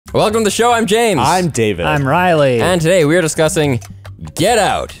Welcome to the show. I'm James. I'm David. I'm Riley. And today we are discussing Get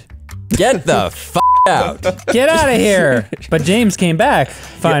Out. Get the f out. Get out of here. But James came back,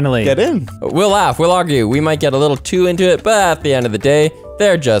 finally. Get in. We'll laugh, we'll argue, we might get a little too into it, but at the end of the day,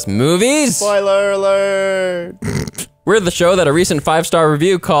 they're just movies. Spoiler alert. We're the show that a recent 5-star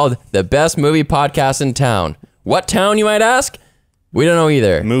review called the best movie podcast in town. What town, you might ask? We don't know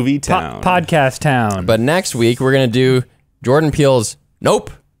either. Movie town. Podcast town. But next week, we're gonna do Jordan Peele's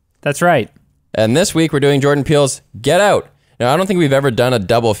Nope. That's right. And this week, we're doing Jordan Peele's Get Out. Now, I don't think we've ever done a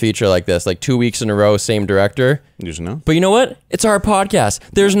double feature like this, like 2 weeks in a row, same director. You should know. But you know what? It's our podcast.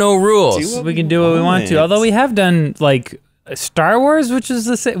 There's no rules. We can do what we want to. Although we have done, like, Star Wars, which is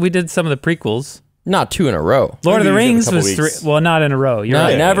the same. We did some of the prequels. Not 2 in a row. Lord of the Maybe Rings a couple was 3. weeks. Well, not in a row. You're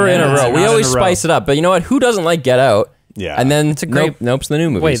right. Never in a Yeah, row. not We in always a row. spice it up. But you know what? Who doesn't like Get Out? Yeah. And then great- Nope's the new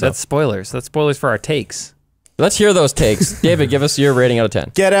movie. Wait, so. that's spoilers. That's spoilers for our takes. Let's hear those takes. David, give us your rating out of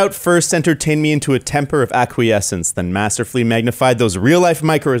 10. Get Out first entertained me into a temper of acquiescence, then masterfully magnified those real-life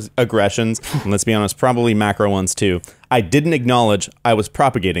microaggressions, and let's be honest, probably macro ones too, I didn't acknowledge I was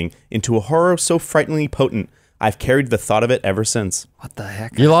propagating into a horror so frighteningly potent, I've carried the thought of it ever since. What the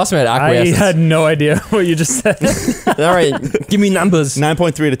heck? You lost me at I acquiescence. had no idea what you just said. All right, give me numbers.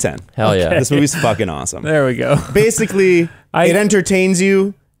 9.3 to 10. Hell yeah. This movie's fucking awesome. There we go. Basically, it entertains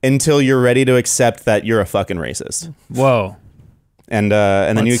you until you're ready to accept that you're a fucking racist. Whoa. And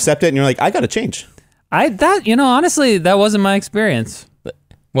then you accept it and you're like, I gotta change. Honestly, that wasn't my experience.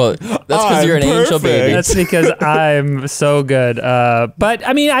 Well, that's because you're an angel perfect. baby. That's because I'm so good. But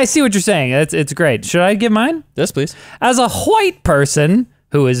I mean, I see what you're saying. It's great. Should I give mine? Yes, please. As a white person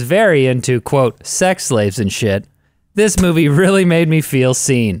who is very into, quote, sex slaves and shit, this movie really made me feel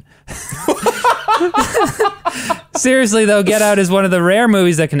seen. Seriously, though, Get Out is one of the rare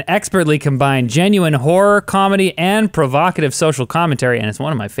movies that can expertly combine genuine horror, comedy, and provocative social commentary, and it's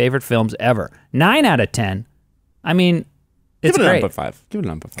one of my favorite films ever. 9 out of 10. I mean, it's Give it great. a 9.5. Give it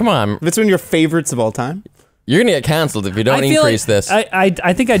a 9.5. Come on. If it's one of your favorites of all time. You're going to get canceled if you don't feel increase like, this.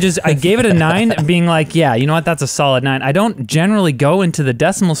 I think I gave it a 9, being like, yeah, you know what, that's a solid 9. I don't generally go into the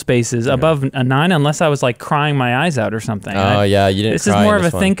decimal spaces above a 9 unless I was like crying my eyes out or something. Oh, yeah, you didn't This is cry more in of a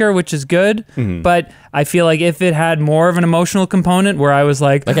this one. thinker, which is good, but I feel like if it had more of an emotional component where I was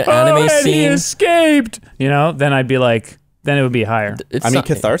like Like an anime and he scene? escaped, you know, then I'd be like, then it would be higher. It's I mean, not-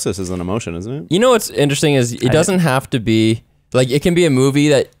 catharsis is an emotion, isn't it? You know what's interesting is it doesn't have to be, like, it can be a movie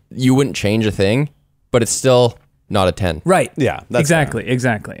that you wouldn't change a thing, but it's still not a 10. Right. Yeah, that's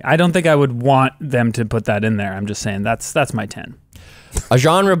Exactly. I don't think I would want them to put that in there. I'm just saying that's my 10. A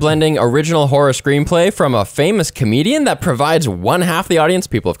genre-blending original horror screenplay from a famous comedian that provides one half the audience,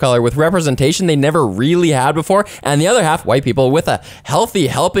 people of color, with representation they never really had before, and the other half, white people, with a healthy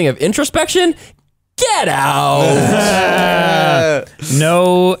helping of introspection. Get out!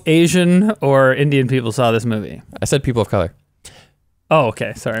 No Asian or Indian people saw this movie. I said people of color. Oh,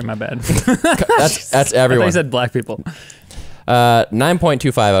 okay. Sorry, my bad. That's I thought everyone. you said black people.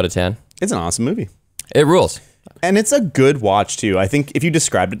 9.25 out of 10. It's an awesome movie. It rules. And it's a good watch, too. I think if you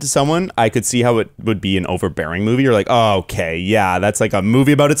described it to someone, I could see how it would be an overbearing movie. You're like, oh, okay, yeah, that's like a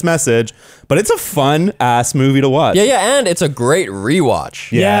movie about its message. But it's a fun-ass movie to watch. Yeah, and it's a great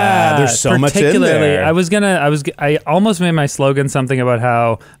rewatch. Yeah, there's so much in particularly, there. I almost made my slogan something about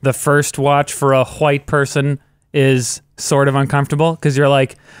how the first watch for a white person is sort of uncomfortable because you're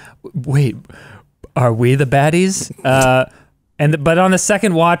like, wait, are we the baddies? But on the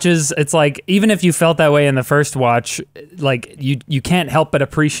second watches, it's like, even if you felt that way in the first watch, like you can't help but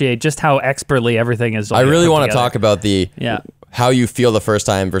appreciate just how expertly everything is. I really want to together. talk about the how you feel the first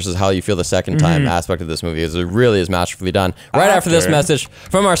time versus how you feel the second time aspect of this movie. It really is masterfully done. Right after this message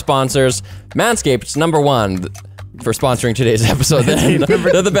from our sponsors, Manscaped's #1 for sponsoring today's episode.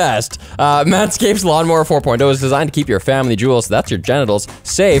 They're the best. Manscaped's Lawnmower 4.0 is designed to keep your family jewels, that's your genitals,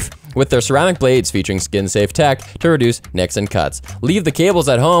 safe with their ceramic blades featuring skin-safe tech to reduce nicks and cuts. Leave the cables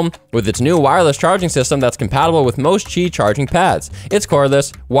at home with its new wireless charging system that's compatible with most Qi charging pads. It's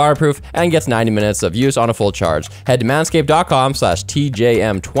cordless, waterproof, and gets 90 minutes of use on a full charge. Head to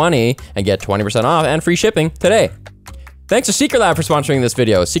manscaped.com/TJM20 and get 20% off and free shipping today. Thanks to Secret Lab for sponsoring this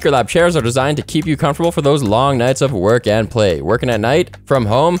video. Secret Lab chairs are designed to keep you comfortable for those long nights of work and play. Working at night from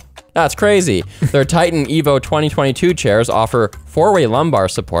home? That's crazy. Their Titan Evo 2022 chairs offer 4-way lumbar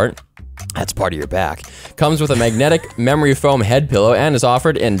support. That's part of your back. Comes with a magnetic memory foam head pillow and is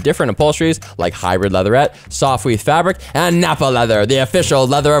offered in different upholsteries like hybrid leatherette, soft weave fabric, and Napa leather, the official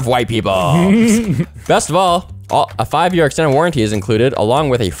leather of white people. Best of all, a 5-year extended warranty is included along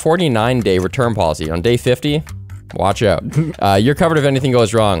with a 49-day return policy. On day 50, watch out. You're covered if anything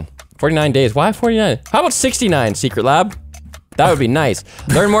goes wrong. 49 days. Why 49? How about 69, Secret Lab? That would be nice.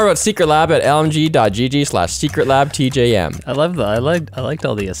 Learn more about Secret Lab at lmg.gg/secretlabtjm. I liked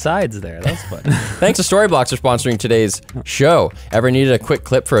all the asides there. That's fun. Thanks to Storyblocks for sponsoring today's show. Ever needed a quick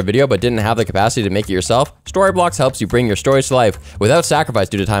clip for a video but didn't have the capacity to make it yourself? Storyblocks helps you bring your stories to life without sacrifice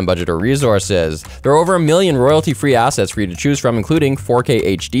due to time, budget, or resources. There are over 1 million royalty-free assets for you to choose from, including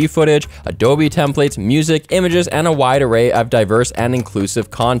 4K HD footage, Adobe templates, music, images, and a wide array of diverse and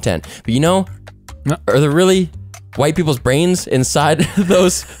inclusive content. But you know, are there really white people's brains inside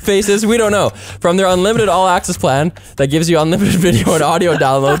those faces? We don't know. From their unlimited all-access plan that gives you unlimited video and audio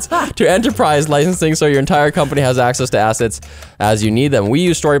downloads to enterprise licensing so your entire company has access to assets as you need them. We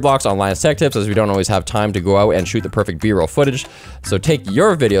use Storyblocks online as tech tips as we don't always have time to go out and shoot the perfect B-roll footage. So take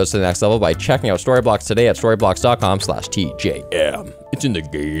your videos to the next level by checking out Storyblocks today at storyblocks.com/TJM. It's in the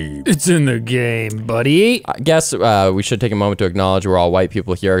game. It's in the game, buddy. I guess we should take a moment to acknowledge we're all white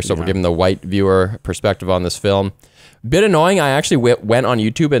people here, so we're giving the white viewer perspective on this film. Bit annoying. I actually went on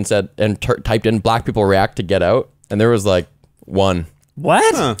YouTube and typed in "black people react to Get Out," and there was like one.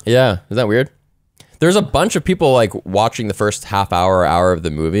 What? Huh. Yeah, is that weird? There's a bunch of people like watching the first half hour or hour of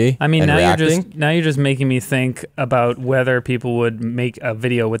the movie. I mean, and now reacting. you're just making me think about whether people would make a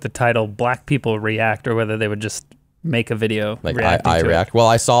video with the title "Black People React" or whether they would just make a video Like reacting I to react. it. Well,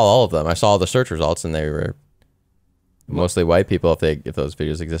 I saw all of them. I saw all the search results, and they were mostly white people. If those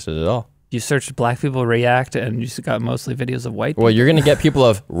videos existed at all. You searched "Black People React" and you just got mostly videos of white people. Well, you're gonna get people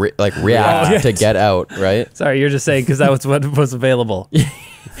of react to Get Out, right? Sorry, you're just saying because that was what was available.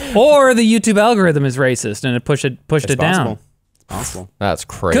 Or the YouTube algorithm is racist and it pushed it down. It's possible. That's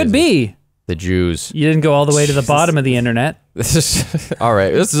crazy. Could be. The Jews. You didn't go all the way to the bottom of the internet. This is all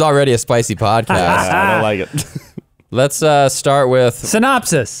right. This is already a spicy podcast. I don't like it. Let's start with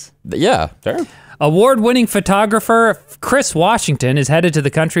Synopsis. yeah. Fair. Award-winning photographer Chris Washington is headed to the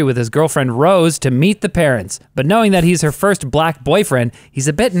country with his girlfriend Rose to meet the parents. But knowing that he's her first black boyfriend, he's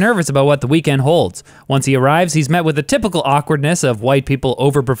a bit nervous about what the weekend holds. Once he arrives, he's met with the typical awkwardness of white people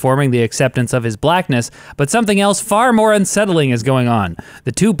overperforming the acceptance of his blackness, but something else far more unsettling is going on.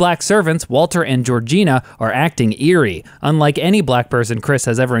 The two black servants, Walter and Georgina, are acting eerie, unlike any black person Chris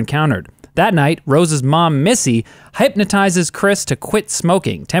has ever encountered. That night, Rose's mom, Missy, hypnotizes Chris to quit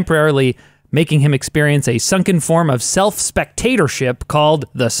smoking, temporarily making him experience a sunken form of self-spectatorship called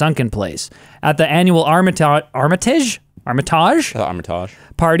the Sunken Place. At the annual Armitage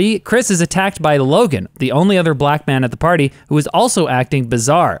party, Chris is attacked by Logan, the only other black man at the party, who is also acting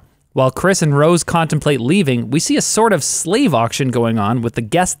bizarre. While Chris and Rose contemplate leaving, we see a sort of slave auction going on with the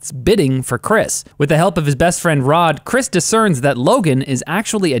guests bidding for Chris. With the help of his best friend Rod, Chris discerns that Logan is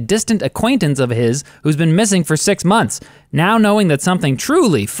actually a distant acquaintance of his who's been missing for 6 months. Now knowing that something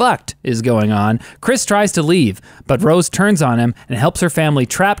truly fucked is going on, Chris tries to leave, but Rose turns on him and helps her family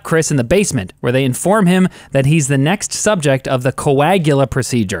trap Chris in the basement, where they inform him that he's the next subject of the coagula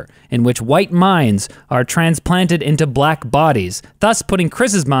procedure, in which white minds are transplanted into black bodies, thus putting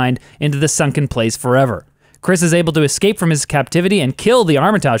Chris's mind into the sunken place forever. Chris is able to escape from his captivity and kill the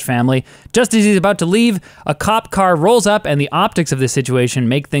Armitage family. Just as he's about to leave, a cop car rolls up and the optics of this situation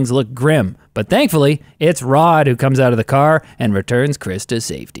make things look grim. But thankfully, it's Rod who comes out of the car and returns Chris to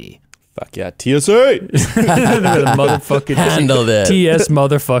safety. Fuck yeah, TSA. Motherfucking Handled it. TS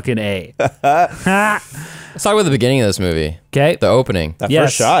motherfucking A. Let's talk about the beginning of this movie. Okay. The opening. That Yes.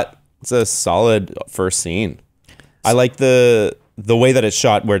 first shot, it's a solid first scene. I like the way that it's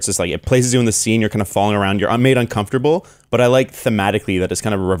shot, where it's just like it places you in the scene, you're kind of falling around, you're made uncomfortable, but I like thematically that it's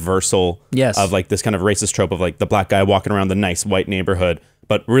kind of a reversal Yes. of like this kind of racist trope of like the black guy walking around the nice white neighborhood,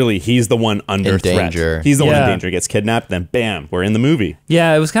 but really he's the one under In threat. danger. He's the one in Yeah. danger, gets kidnapped, then bam, we're in the movie.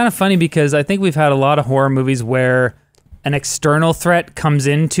 Yeah, it was kind of funny because I think we've had a lot of horror movies where an external threat comes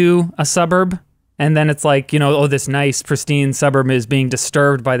into a suburb, and then it's like, you know, oh, this nice, pristine suburb is being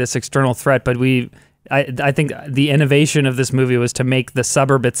disturbed by this external threat, but I think the innovation of this movie was to make the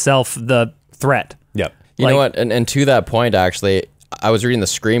suburb itself the threat. Yep. You know what? And to that point, actually, I was reading the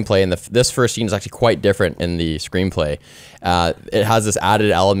screenplay, and this first scene is actually quite different in the screenplay. It has this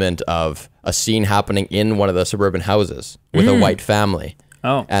added element of a scene happening in one of the suburban houses with a white family.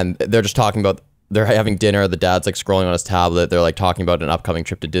 Oh. And they're just talking about, they're having dinner. The dad's like scrolling on his tablet. They're like talking about an upcoming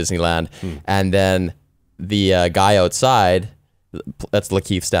trip to Disneyland. And then the guy outside, that's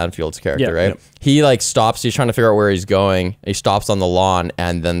Lakeith Stanfield's character, Yeah. right? Yep. He like stops. He's trying to figure out where he's going. He stops on the lawn,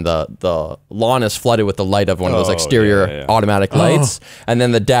 and then the lawn is flooded with the light of one of those Oh, exterior yeah. automatic lights. And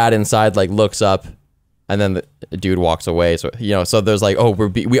then the dad inside like looks up, and then the dude walks away. So so there's like, oh,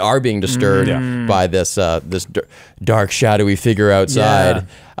 we are being disturbed by this this dark shadowy figure outside.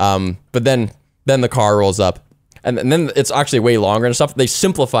 But then the car rolls up. And then it's actually way longer and stuff. They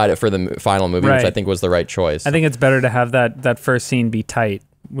simplified it for the final movie, which I think was the right choice. I think it's better to have that first scene be tight,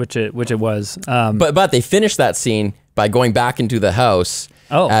 which it was. But they finished that scene by going back into the house.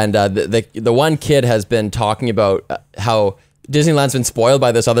 Oh. And the one kid has been talking about how Disneyland's been spoiled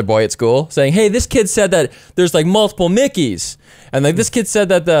by this other boy at school, saying, "Hey, this kid said that there's like multiple Mickeys, and like this kid said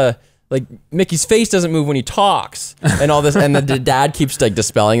that Mickey's face doesn't move when he talks, and all this." And the dad keeps like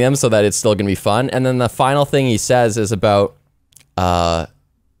dispelling them so that it's still gonna be fun. And then the final thing he says is about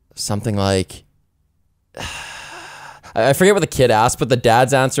something like, I forget what the kid asked, but the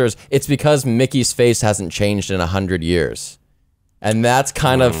dad's answer is, "It's because Mickey's face hasn't changed in 100 years." And that's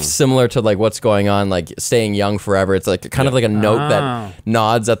kind of similar to like what's going on, like staying young forever. It's like kind of like a note that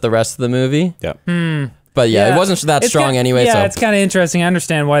nods at the rest of the movie. Yeah. But yeah, it wasn't that strong anyway. Yeah, so. it's kind of interesting. I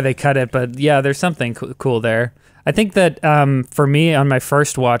understand why they cut it, but yeah, there's something cool there. I think that for me on my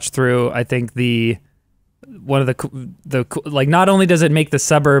first watch through, I think one of the like, not only does it make the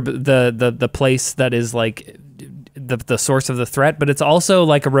suburb the place that is like the source of the threat, but it's also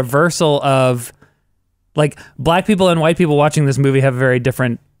like a reversal of, like, black people and white people watching this movie have very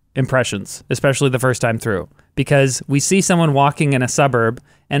different impressions, especially the first time through, because we see someone walking in a suburb,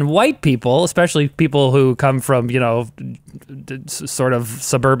 and white people, especially people who come from, you know, sort of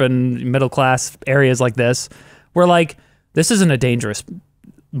suburban middle class areas like this, we're like, this isn't a dangerous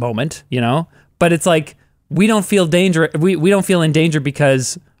moment, you know? But it's like, we don't feel we don't feel in danger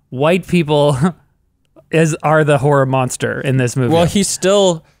because white people are the horror monster in this movie. Well, he's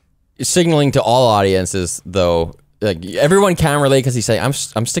still signaling to all audiences, though. Like, everyone can relate because he's saying, I'm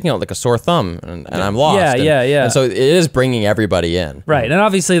sticking out like a sore thumb and I'm lost. Yeah. And so it is bringing everybody in. Right. And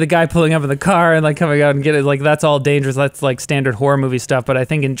obviously the guy pulling up in the car and like coming out and getting, like, that's all dangerous. That's like standard horror movie stuff. But I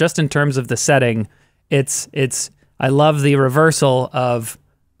think in terms of the setting, I love the reversal of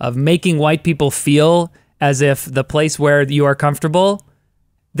making white people feel as if the place where you are comfortable,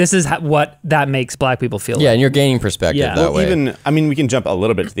 this is what that makes black people feel. Yeah, like. and you're gaining perspective that way. Even, I mean, we can jump a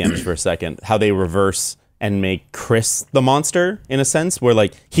little bit to the end just for a second, how they reverse and make Chris the monster, in a sense, where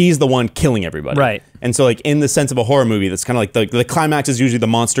like he's the one killing everybody. Right. And so like in the sense of a horror movie, that's kind of like the climax is usually the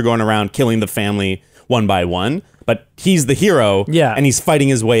monster going around killing the family one by one, but he's the hero, and he's fighting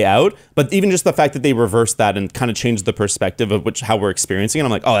his way out. But even just the fact that they reversed that and kind of changed the perspective of how we're experiencing it, I'm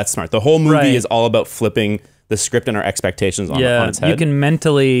like, oh, that's smart. The whole movie is all about flipping the script and our expectations on its head. You can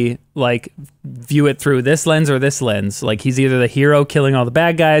mentally like view it through this lens or this lens. Like, he's either the hero killing all the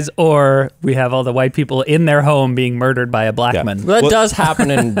bad guys, or we have all the white people in their home being murdered by a black man. Well, that does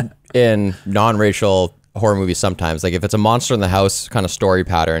happen in non-racial horror movies sometimes. Like, if it's a monster in the house kind of story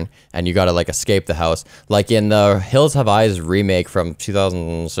pattern and you gotta like escape the house, like in the Hills Have Eyes remake from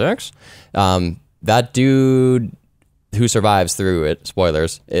 2006, that dude who survives through it,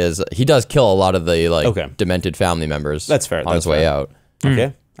 spoilers, is he does kill a lot of the like demented family members. That's fair. On his way out.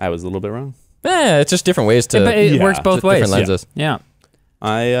 Okay, I was a little bit wrong. It's just different ways to. It works both ways. Different lenses. Yeah.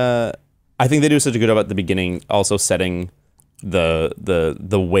 I think they do such a good job at the beginning, also setting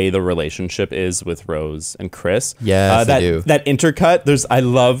the way the relationship is with Rose and Chris. Yes, they do. That intercut. I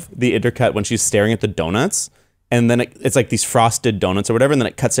love the intercut when she's staring at the donuts. And then it's like these frosted donuts or whatever, and then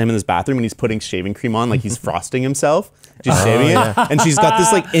it cuts to him in his bathroom, and he's putting shaving cream on, like he's frosting himself. She's shaving it, and she's got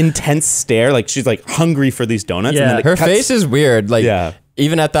this like intense stare, like she's like hungry for these donuts. Yeah. And then Her face is weird. Like,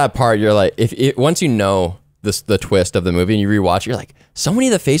 even at that part, you're like, once you know the twist of the movie and you rewatch it, you're like, so many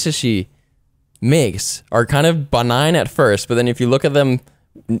of the faces she makes are kind of benign at first, but then if you look at them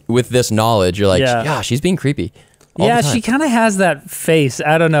with this knowledge, you're like, yeah, she's being creepy. Yeah, she kind of has that face.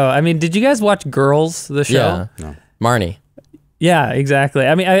 I don't know. I mean, did you guys watch Girls, the show? Yeah. No. Marnie. Yeah, exactly.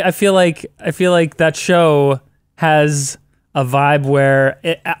 I mean, I feel like that show has a vibe where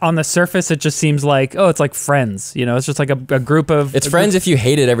on the surface it just seems like, oh, it's like Friends. You know, it's just like a group of. It's Friends if you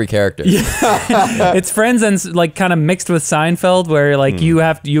hated every character. Yeah. It's Friends and like kind of mixed with Seinfeld, where like you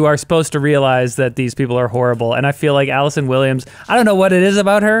are supposed to realize that these people are horrible. And I feel like Allison Williams, I don't know what it is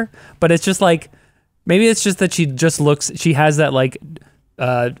about her, but it's just like. Maybe it's just that she has that like,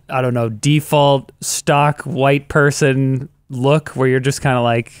 I don't know, default stock white person look where you're just kind of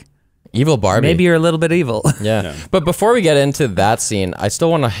like. Evil Barbie. Maybe you're a little bit evil. Yeah. But before we get into that scene, I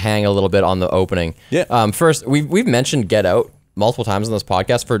still want to hang a little bit on the opening. Yeah. First, we've mentioned Get Out multiple times on this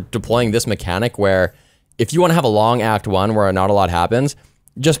podcast for deploying this mechanic where if you want to have a long act one where not a lot happens,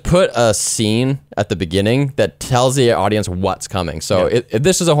 just put a scene at the beginning that tells the audience what's coming. So if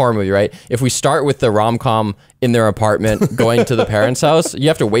this is a horror movie, right? If we start with the rom-com in their apartment going to the parents' house, you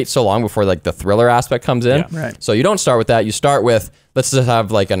have to wait so long before like the thriller aspect comes in. Yeah. Right. So you don't start with that. You start with, let's just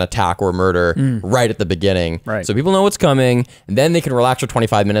have like an attack or murder right at the beginning. Right. So people know what's coming, and then they can relax for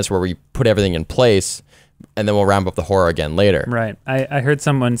 25 minutes where we put everything in place. and then we'll ramp up the horror again later. Right. I heard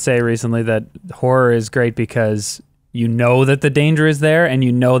someone say recently that horror is great because you know that the danger is there and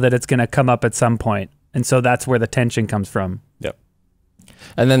you know that it's going to come up at some point. And so that's where the tension comes from. Yep.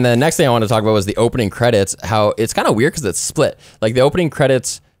 And then the next thing I want to talk about was the opening credits, how it's kind of weird because it's split. Like the opening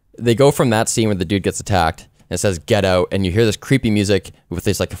credits, they go from that scene where the dude gets attacked and it says get out, and you hear this creepy music with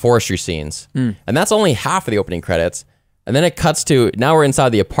these like forestry scenes. And that's only half of the opening credits. And then it cuts to, now we're inside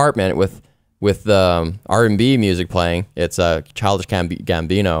the apartment with the R&B music playing. It's Childish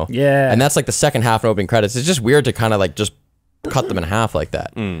Gambino. Yeah. And that's like the second half of opening credits. It's just weird to kind of like just cut them in half like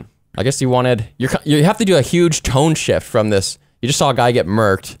that. I guess you have to do a huge tone shift from this. You just saw a guy get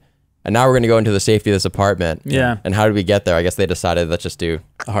murked, and now we're going to go into the safety of this apartment. Yeah. And how did we get there? I guess they decided, let's just do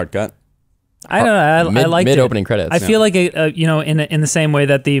A hard cut. I don't know. I liked mid-opening credits. I feel like you know, in the same way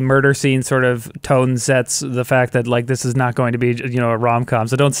that the murder scene sort of tone sets the fact that like this is not going to be, you know, a rom-com,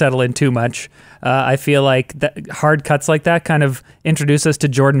 so don't settle in too much. I feel like that hard cuts like that kind of introduce us to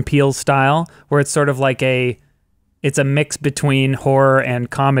Jordan Peele's style, where it's sort of like it's a mix between horror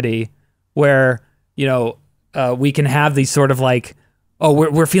and comedy, where you know we can have these sort of like, oh,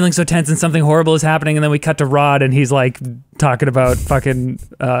 we're feeling so tense and something horrible is happening, and then we cut to Rod and he's like talking about fucking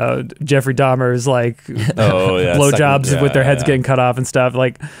Jeffrey Dahmer's like blowjobs with their heads getting cut off and stuff.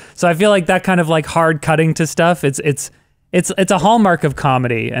 Like, so I feel like that kind of like hard cutting to stuff. It's a hallmark of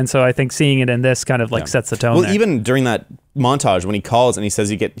comedy, and so I think seeing it in this kind of like sets the tone. Well, there. even during that montage when he calls and he says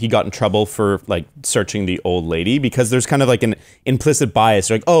he got in trouble for like searching the old lady, because there's kind of like an implicit bias,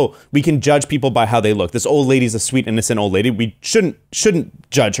 like, oh, we can judge people by how they look. This old lady's a sweet, innocent old lady. We shouldn't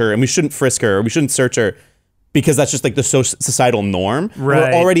judge her, and we shouldn't frisk her, or we shouldn't search her, because that's just like the societal norm. Right.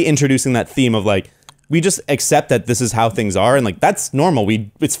 We're already introducing that theme of like, we just accept that this is how things are, and like that's normal.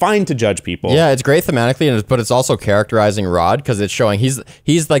 It's fine to judge people. Yeah, it's great thematically, but it's also characterizing Rod, because it's showing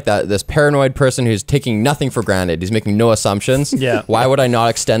he's like this paranoid person who's taking nothing for granted. He's making no assumptions. Yeah. Why would I not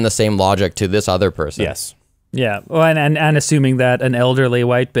extend the same logic to this other person? Yes. Yeah, well, and assuming that an elderly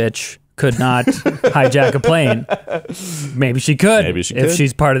white bitch could not hijack a plane. Maybe she could. Maybe she if could.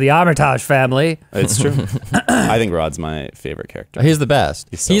 she's part of the Armitage family. It's true. I think Rod's my favorite character. He's the best.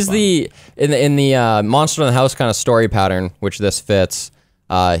 He's so fun. in the Monster in the House kind of story pattern, which this fits.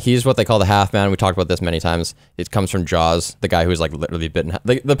 He's what they call the half man. We talked about this many times. It comes from Jaws, the guy who's like literally bitten.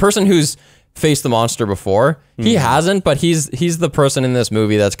 The person who's faced the monster before, he hasn't, but he's the person in this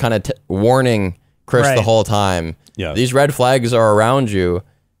movie that's kind of warning Chris the whole time. Yeah. These red flags are around you.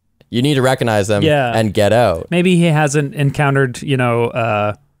 You need to recognize them and get out. Maybe he hasn't encountered, you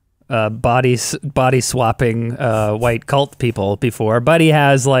know, body swapping white cult people before, but he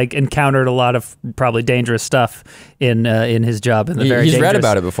has like encountered a lot of probably dangerous stuff in his job. In the He's read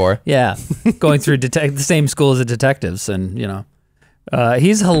about it before. Yeah, going through the same school as the detectives, and you know,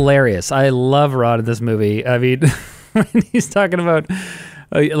 he's hilarious. I love Rod in this movie. I mean, when he's talking about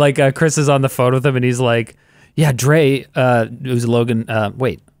Chris is on the phone with him, and he's like, "Yeah, Dre, who's Logan?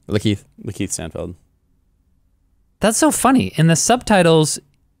 Wait." Lakeith Stanfield. That's so funny. In the subtitles,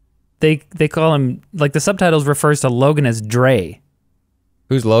 they call him, like the subtitles refers to Logan as Dre.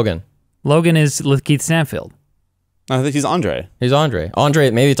 Who's Logan? Logan is Lakeith Stanfield. I think he's Andre. He's Andre.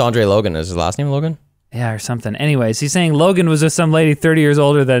 Maybe it's Andre Logan. Is his last name Logan? Yeah, or something. Anyways, he's saying Logan was with some lady 30 years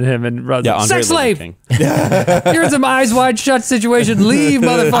older than him, and Yeah, Andre sex slave. King. You're in some eyes wide shut situation. Leave,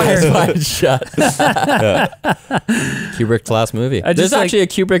 motherfucker. Eyes wide shut. Kubrick's last movie. There's actually a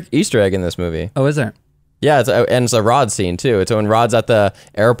Kubrick Easter egg in this movie. Oh, is there? Yeah, it's a Rod scene too. It's when Rod's at the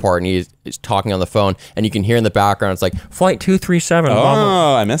airport and he's talking on the phone, and you can hear in the background it's like Flight 237.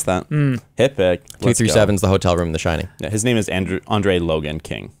 Oh, I missed that. Hit pick. 237's the hotel room in The Shining. Yeah, his name is Andre Logan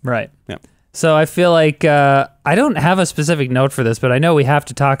King. Right. Yeah. So I feel like I don't have a specific note for this, but I know we have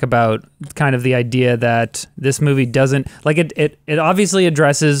to talk about kind of the idea that this movie doesn't, like it obviously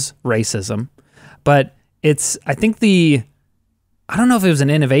addresses racism, but I think I don't know if it was an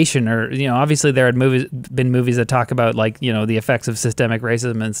innovation or, you know, obviously there had been movies that talk about like, you know, the effects of systemic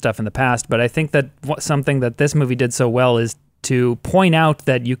racism and stuff in the past, but I think that something that this movie did so well is to point out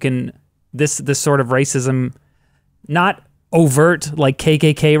that you can, this sort of racism, not overt like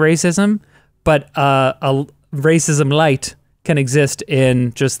KKK racism, but a racism light can exist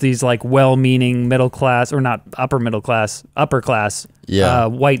in just these like well-meaning middle class, or not upper middle class, upper class,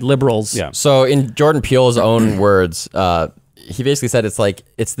 white liberals. Yeah. So in Jordan Peele's own words, he basically said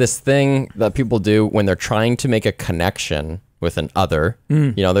it's this thing that people do when they're trying to make a connection with an other.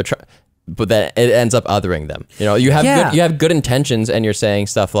 You know, but then it ends up othering them. You know, you have good intentions, and you're saying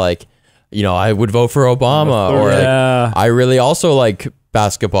stuff like, you know, I would vote for Obama, or like, I really also like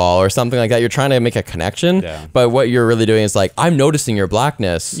basketball or something like that. You're trying to make a connection, but what you're really doing is like, I'm noticing your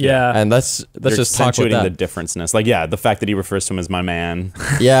blackness. Yeah. And let's You're just talk about accentuating that. the differenceness. Like, the fact that he refers to him as my man.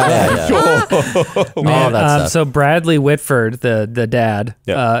 Yeah. All Man, that stuff. so Bradley Whitford, the dad,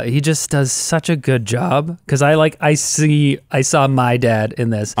 he just does such a good job because I saw my dad in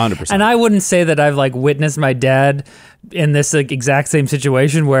this, 100%. and I wouldn't say that I've like witnessed my dad in this like, exact same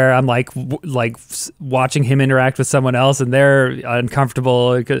situation where I'm like watching him interact with someone else and they're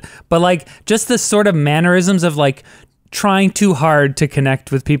uncomfortable, but like just the sort of mannerisms of like trying too hard to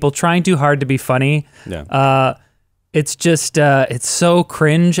connect with people, trying too hard to be funny. It's just, it's so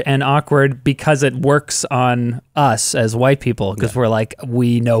cringe and awkward because it works on us as white people because we're like,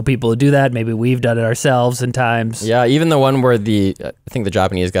 we know people who do that. Maybe we've done it ourselves in times. Yeah, even the one where I think the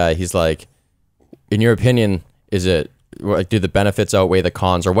Japanese guy, he's like, in your opinion, is it, like, do the benefits outweigh the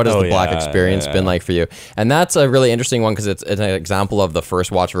cons, or what has the black experience been like for you? And that's a really interesting one because it's an example of the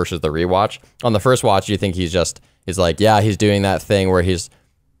first watch versus the rewatch. On the first watch, you think he's like, yeah, he's doing that thing where he's,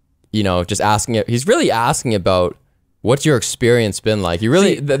 just asking it. He's really asking about, what's your experience been like? You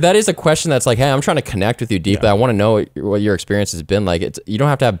really, that is a question that's like, hey, I'm trying to connect with you deeply. I want to know what your experience has been like. You don't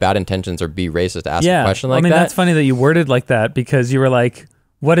have to have bad intentions or be racist to ask a question like that. I mean, that's funny that you worded like that because you were like,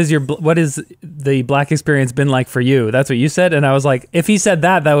 what is the black experience been like for you? That's what you said. And I was like, if he said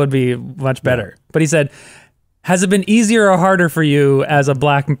that would be much better. But he said, has it been easier or harder for you as a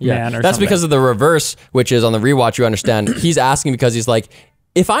black man or something? That's because of the reverse, which is on the rewatch, you understand. He's asking because he's like,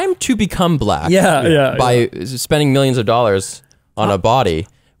 if I'm to become black by spending millions of dollars on a body,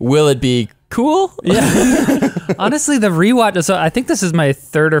 will it be cool? Yeah. Honestly, the rewatch, so I think this is my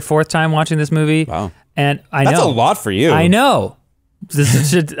third or fourth time watching this movie. Wow. And That's a lot for you. I know.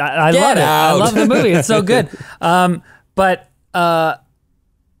 This is I love it. I love the movie. It's so good. But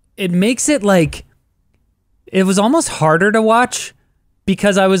it makes it like, it was almost harder to watch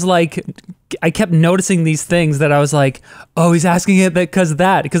because I was like, I kept noticing these things that I was like, oh, he's asking it because of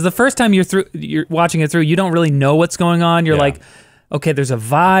that. Because the first time you're watching it through, you don't really know what's going on. You're like, okay, there's a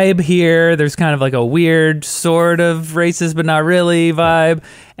vibe here. There's kind of like a weird sort of racist, but not really vibe.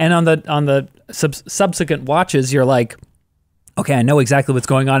 And on the subsequent watches, you're like, okay, I know exactly what's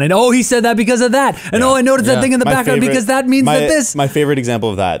going on. And oh, he said that because of that. And oh, I noticed that thing in the background because that means that this. My favorite example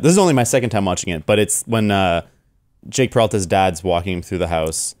of that, this is only my second time watching it, but it's when Jake Peralta's dad's walking him through the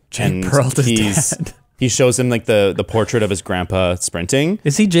house. Jake Peralta's dad. He shows him like the portrait of his grandpa sprinting.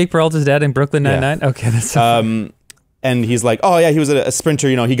 Is he Jake Peralta's dad in Brooklyn Nine-Nine? Yeah. Okay, that's so and he's like, oh yeah, he was a sprinter.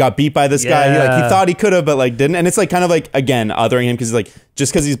 He got beat by this guy. He thought he could have, but like didn't. And it's like kind of like again othering him because he's like,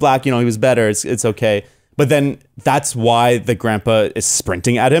 just because he's black, he was better. It's okay. But then that's why the grandpa is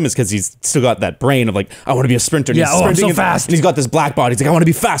sprinting at him, is because he's still got that brain of like, I want to be a sprinter. And he's sprinting I'm so fast. And he's got this black body. He's like, I want to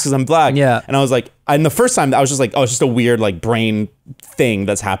be fast because I'm black. Yeah. And I was like, and the first time I was just like, oh, it's just a weird like brain thing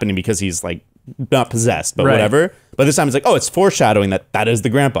that's happening because he's like not possessed, but whatever. But this time it's like, oh, it's foreshadowing that is the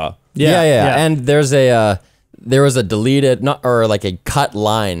grandpa. Yeah. And there was a deleted, like a cut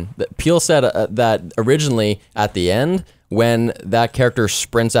line that Peele said that originally at the end, when that character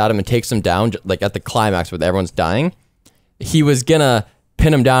sprints at him and takes him down, like at the climax where everyone's dying, he was gonna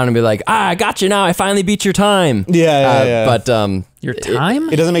pin him down and be like, I got you now. I finally beat your time. Yeah. But your time?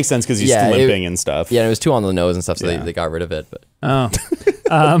 It doesn't make sense because he's limping and stuff. Yeah, it was too on the nose and stuff, so they got rid of it. But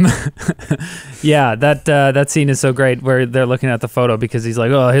yeah, that scene is so great where they're looking at the photo because he's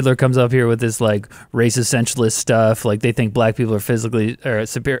like, oh, Hitler comes up here with this like race essentialist stuff. Like they think black people are physically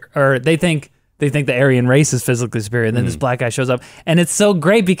superior, or they think the Aryan race is physically superior. And then this black guy shows up, and it's so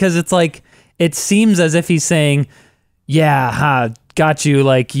great because it's like, it seems as if he's saying, got you.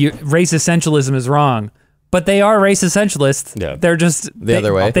 Like race essentialism is wrong. But they are race essentialists. Yeah. They're just the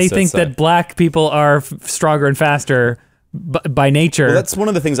other way. They think that black people are stronger and faster by nature. Well, that's one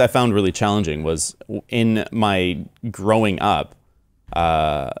of the things I found really challenging was in my growing up.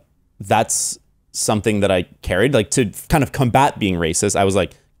 That's something that I carried, like to kind of combat being racist. I was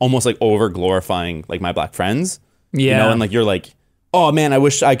like almost like over glorifying like my black friends. And like you're like, oh man, I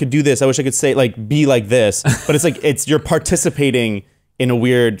wish I could do this. I wish I could say like be like this. But it's like you're participating in a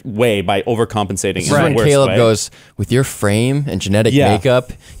weird way by overcompensating. Right. When Caleb goes, with your frame and genetic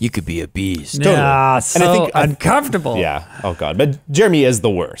makeup, you could be a beast. Totally. And I think uncomfortable. Yeah. Oh God. But Jeremy is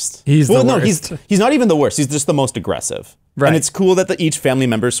the worst. He's the worst. He's not even the worst. He's just the most aggressive. Right. And it's cool that each family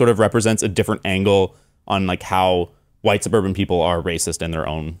member sort of represents a different angle on like how white suburban people are racist in their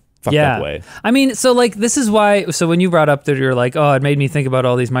own fucked up way. I mean, so like this is why. So when you brought up that you're like, oh, it made me think about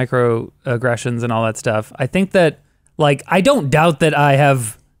all these microaggressions and all that stuff. I think that. Like, I don't doubt that I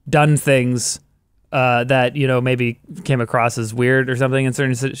have done things that, maybe came across as weird or something in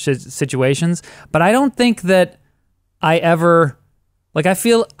certain situations, but I don't think that I ever Like I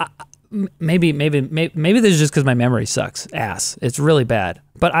feel maybe this is just because my memory sucks ass. It's really bad.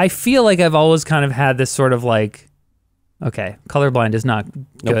 But I feel like I've always kind of had this sort of like, okay, colorblind is not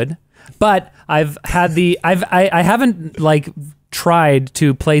good. But I've had I haven't like tried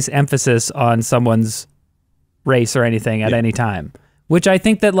to place emphasis on someone's race or anything at any time, which I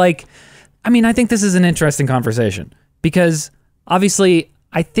think that like, I mean, I think this is an interesting conversation because obviously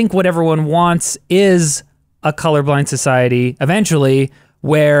I think what everyone wants is a colorblind society eventually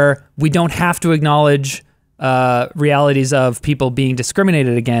where we don't have to acknowledge realities of people being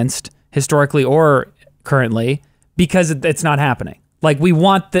discriminated against historically or currently because it's not happening. Like we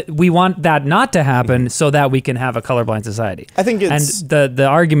want that not to happen so that we can have a colorblind society. I think it's... And the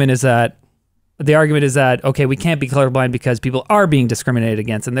argument is that okay, we can't be colorblind because people are being discriminated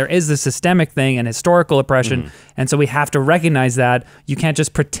against, and there is this systemic thing and historical oppression, and so we have to recognize that. You can't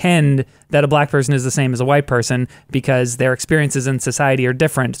just pretend that a black person is the same as a white person because their experiences in society are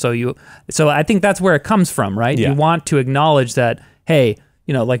different. So I think that's where it comes from, right? Yeah. You want to acknowledge that, hey,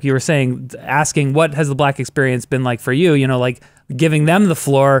 you know, like you were saying, asking what has the black experience been like for you, you know, like giving them the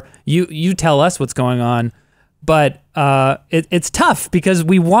floor, you tell us what's going on. But it's tough because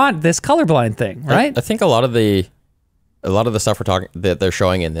we want this colorblind thing, right? I think a lot of the stuff that they're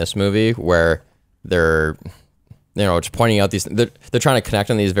showing in this movie, where they're, you know, just pointing out these, they're trying to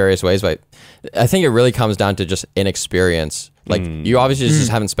connect in these various ways. But I think it really comes down to just inexperience. Like you obviously just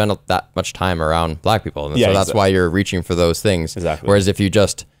haven't spent that much time around black people, and so that's why you're reaching for those things. Exactly. Whereas if you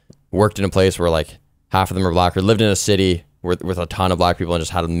just worked in a place where like half of them are black, or lived in a city with a ton of black people and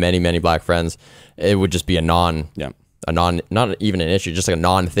just had many black friends, it would just be not even an issue, just like a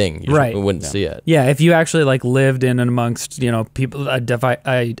non-thing. You Right. wouldn't see it. Yeah, if you actually like lived in and amongst, you know, people, a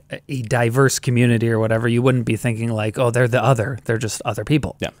diverse community or whatever, you wouldn't be thinking like, oh, they're the other. They're just other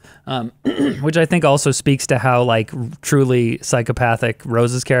people. Yeah. Which I think also speaks to how like truly psychopathic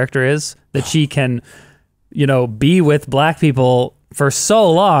Rose's character is, that she can, you know, be with black people for so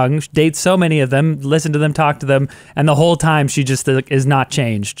long, date so many of them, listen to them, talk to them, and the whole time she just is not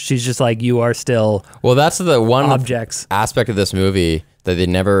changed. She's just like, you are still that's the one objects. Aspect of this movie that they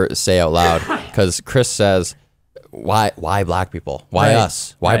never say out loud, because Chris says, why black people? Why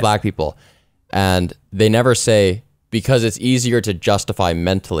us? Why black people? And they never say, because it's easier to justify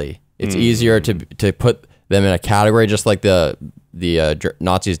mentally. It's easier to put them in a category, just like the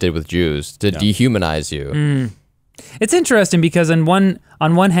Nazis did with Jews, to dehumanize you. It's interesting because on one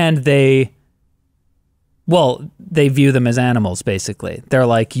hand they view them as animals. Basically, they're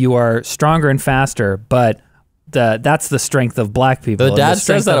like, you are stronger and faster, but that's the strength of black people. The dad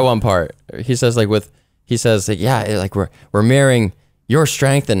says that at one part. He says we're mirroring your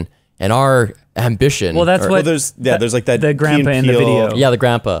strength and our ambition. Well, that's what there's like that the grandpa in the video. Yeah, the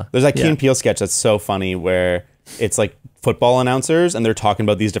grandpa. There's that Key and Peele sketch that's so funny where it's like football announcers and they're talking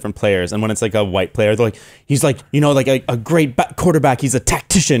about these different players, and when it's like a white player, they're like, he's like, you know, like a great quarterback, he's a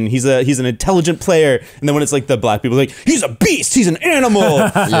tactician, he's an intelligent player, and then when it's like the black people, like, he's a beast, he's an animal.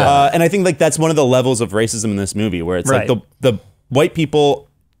 And I think like that's one of the levels of racism in this movie, where it's like the white people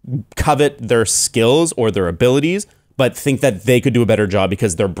covet their skills or their abilities, but think that they could do a better job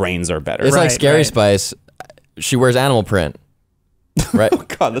because their brains are better. It's like Scary Spice. She wears animal print. Right. Oh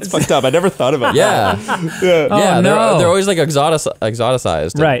God, that's fucked up. I never thought about that. Oh, no. They're always like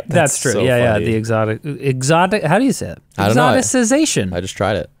exoticized. Right, that's true. so Yeah, funny. the exotic. How do you say it? I don't know. Exoticization. I just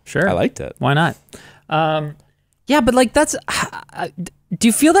tried it. Sure, I liked it. Why not? Yeah, but like that's. Do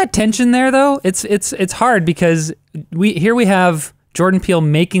you feel that tension there though? It's hard because we have Jordan Peele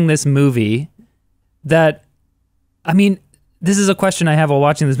making this movie that, I mean, this is a question I have while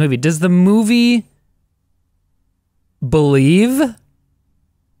watching this movie. Does the movie believe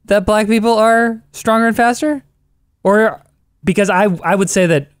that black people are stronger and faster? Or, because I would say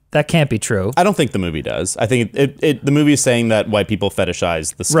that can't be true. I don't think the movie does. I think the movie is saying that white people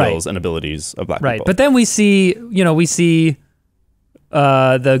fetishize the skills and abilities of black people. Right, but then we see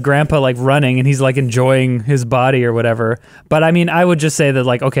the grandpa like running and he's like enjoying his body or whatever. But I mean, I would just say that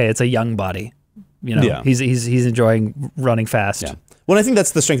like, okay, it's a young body. You know, he's enjoying running fast. Yeah. Well, I think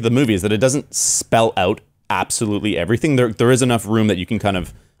that's the strength of the movie, is that it doesn't spell out absolutely everything. There is enough room that you can kind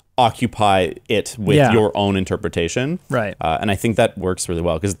of occupy it with your own interpretation. Right. And I think that works really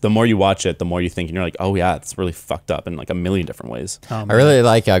well, because the more you watch it, the more you think, and you're like, oh yeah, it's really fucked up in like a million different ways. Oh, I really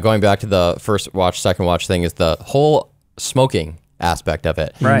like going back to the first watch, second watch thing, is the whole smoking aspect of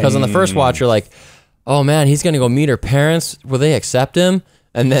it. Right. Because on the first watch, you're like, oh man, he's going to go meet her parents. Will they accept him?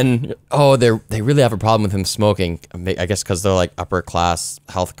 And then, oh, they really have a problem with him smoking. I guess because they're like upper class,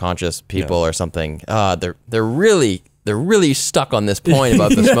 health conscious people or something. They're really they're really stuck on this point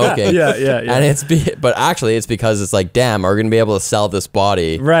about the smoking. Yeah. And but actually it's because it's like, damn, are we gonna be able to sell this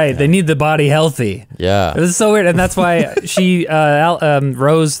body? Right. They need the body healthy. Yeah. This is so weird, and that's why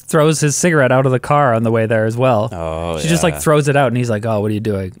Rose throws his cigarette out of the car on the way there as well. Oh, she just like throws it out, and he's like, "Oh, what are you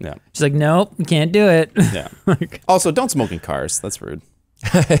doing?" Yeah. She's like, "Nope, you can't do it." Yeah. Also, don't smoke in cars. That's rude.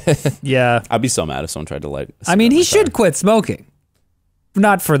 Yeah. I'd be so mad if someone tried to light. I mean, he should quit smoking.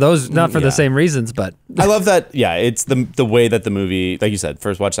 Not for the same reasons, but I love that. Yeah, it's the way that the movie, like you said,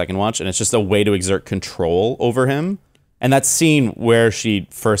 first watch, second watch, and it's just a way to exert control over him. And that scene where she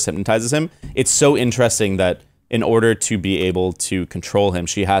first hypnotizes him, it's so interesting that in order to be able to control him,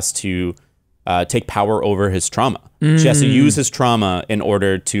 she has to take power over his trauma. She has to use his trauma in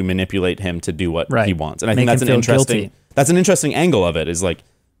order to manipulate him to do what he wants. And I think that's an interesting angle of it. Is like,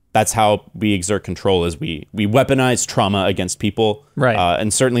 that's how we exert control, is we weaponize trauma against people. Right.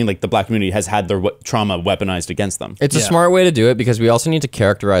 And certainly like the Black community has had their trauma weaponized against them. It's a smart way to do it, because we also need to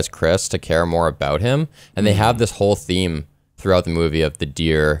characterize Chris to care more about him. And they have this whole theme throughout the movie of the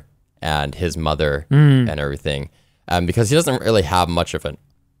deer and his mother and everything. Because he doesn't really have much of an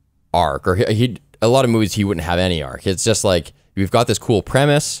arc, or a lot of movies he wouldn't have any arc. It's just like, we've got this cool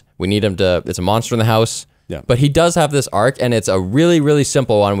premise. We need him to, it's a monster in the house. Yeah. But he does have this arc, and it's a really, really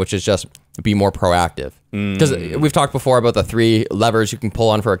simple one, which is just be more proactive. Because we've talked before about the 3 levers you can pull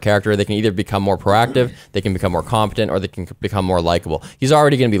on for a character. They can either become more proactive, they can become more competent, or they can become more likable. He's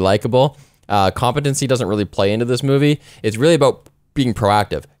already going to be likable. Competency doesn't really play into this movie. It's really about being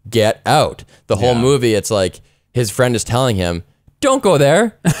proactive. Get out. The whole movie, it's like his friend is telling him, don't go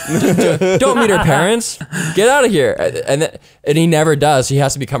there. Don't meet her parents. Get out of here. And he never does. He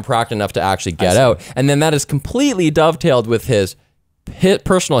has to become proactive enough to actually get out. And then that is completely dovetailed with his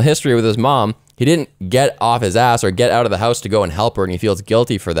personal history with his mom. He didn't get off his ass or get out of the house to go and help her, and he feels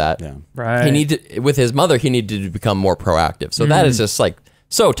guilty for that. Yeah. Right. With his mother, he needed to become more proactive. So that is just like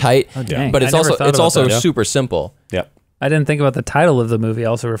so tight. Oh, dang. But it's also super simple. Yep. I didn't think about the title of the movie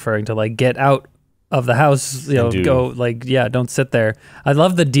also referring to like get out of the house, go like, don't sit there. I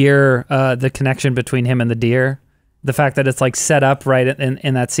love the deer, the connection between him and the deer. The fact that it's like set up right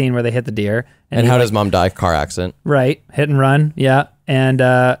in that scene where they hit the deer. And how does mom die? Car accident. Right. Hit and run. Yeah.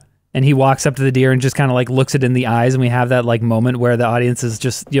 And he walks up to the deer and just kind of like looks it in the eyes, and we have that like moment where the audience is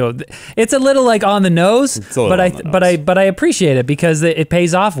just, it's a little like on the nose, but I appreciate it because it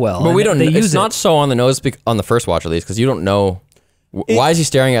pays off well. But we don't. It's not so on the nose on the first watch, at least, because you don't know. Why is he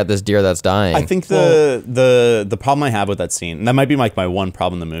staring at this deer that's dying? I think the problem I have with that scene, and that might be like my one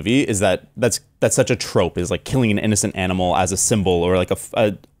problem in the movie, is that's such a trope, is like killing an innocent animal as a symbol or like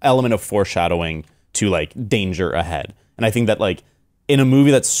a element of foreshadowing to like danger ahead. And I think that like in a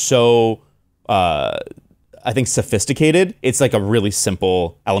movie that's so I think sophisticated, it's like a really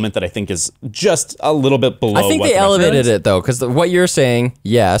simple element that I think is just a little bit below. I think they elevated it though, because what you're saying,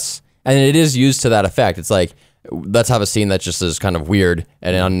 yes, and it is used to that effect. It's like, let's have a scene that just is kind of weird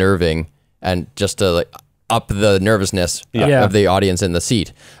and unnerving, and just to like up the nervousness of the audience in the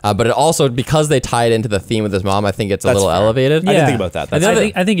seat. But it also, because they tie it into the theme with his mom, I think it's a little elevated. I didn't think about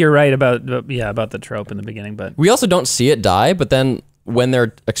that. I think you're right about the trope in the beginning, but we also don't see it die. But then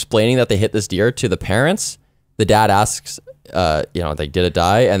they're explaining that they hit this deer to the parents, the dad asks, like, did it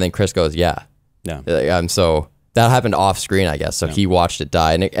die? And then Chris goes, yeah. So that happened off screen, I guess. So he watched it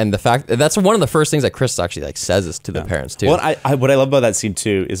die, and the fact that's one of the first things that Chris actually like says is to the parents too. Well, what I love about that scene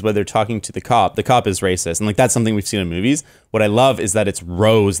too is when they're talking to the cop. The cop is racist, and like that's something we've seen in movies. What I love is that it's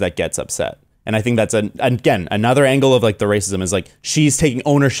Rose that gets upset, and I think that's again another angle of like the racism is like she's taking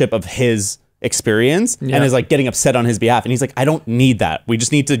ownership of his experience and is like getting upset on his behalf, and he's like, I don't need that. We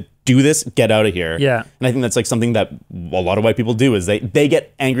just need to do this, get out of here. Yeah. And I think that's like something that a lot of white people do is they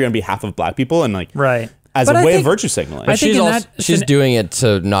get angry on behalf of black people and like as a way of virtue signaling. But she's doing it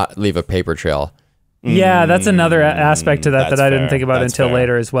to not leave a paper trail. Yeah, that's another aspect to that I didn't think about until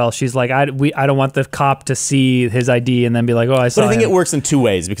later as well. She's like, I don't want the cop to see his ID and then be like, oh, I saw. But I think it works in two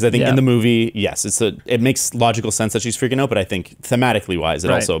ways, because I think in the movie, yes, it makes logical sense that she's freaking out, but I think thematically wise, it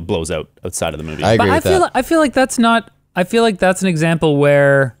also blows out outside of the movie. I agree with that. I feel like that's an example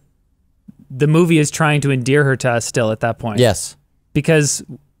where the movie is trying to endear her to us still at that point. Yes, because.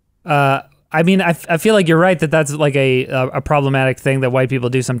 I mean, I feel like you're right that that's like a problematic thing that white people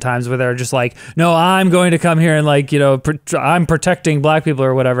do sometimes, where they're just like, no, I'm going to come here and like, I'm protecting black people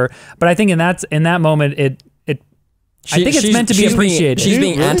or whatever. But I think in that moment, I think it's meant to be appreciated. She's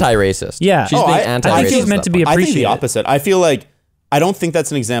being anti-racist. Yeah. She's being anti-racist. I think it's meant to be appreciated. I think the opposite. I feel like, I don't think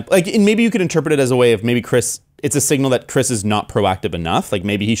that's an example. Like, and maybe you could interpret it as a way of maybe it's a signal that Chris is not proactive enough. Like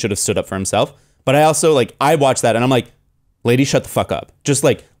maybe he should have stood up for himself. But I also I watched that and I'm like, lady, shut the fuck up. Just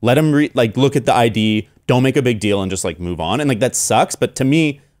like let him like look at the ID, don't make a big deal, and just like move on. And like that sucks. But to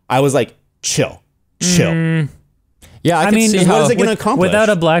me, I was like, chill. Yeah, I mean, see what is it going to accomplish? Without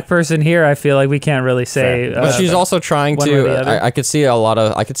a black person here, I feel like we can't really say. But she's also trying one or the to. other. I could see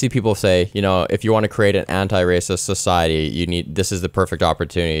I could see people say, you know, if you want to create an anti-racist society, you need. This is the perfect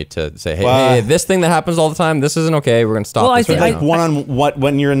opportunity to say, hey, this thing that happens all the time, this isn't okay. We're going to stop. Well, this I think right now.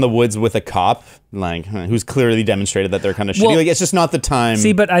 when you're in the woods with a cop, like who's clearly demonstrated that they're kind of shitty. Well, like it's just not the time.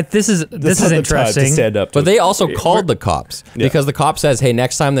 See, but this is not the time to interesting. stand up. But they also called the cops because the cop says, hey,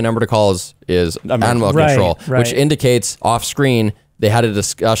 next time the number to call is animal control, which indicates off screen they had a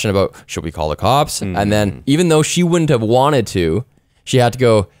discussion about should we call the cops, and then even though she wouldn't have wanted to, she had to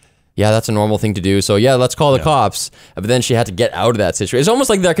go, yeah, that's a normal thing to do, so yeah, let's call the cops. But then she had to get out of that situation. It's almost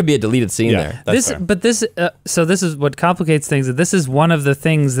like there could be a deleted scene there. So this is what complicates things. This is one of the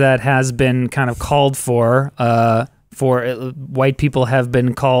things that has been kind of called for white people have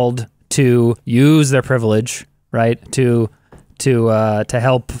been called to use their privilege, right, to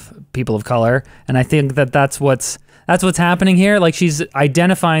help people of color, and I think that's what's happening here. Like she's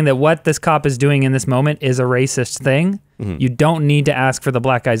identifying that what this cop is doing in this moment is a racist thing. You don't need to ask for the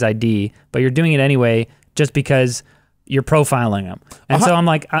black guy's ID, but you're doing it anyway just because you're profiling him. And so I'm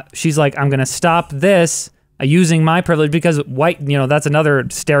like, she's like, I'm gonna stop this using my privilege because white, you know, that's another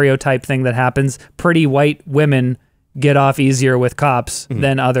stereotype thing that happens. Pretty white women get off easier with cops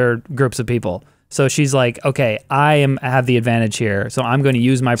than other groups of people. So she's like, okay, I have the advantage here, so I'm going to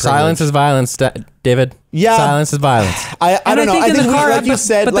use my privilege. Silence is violence, David. Yeah. Silence is violence. I don't know. I think like you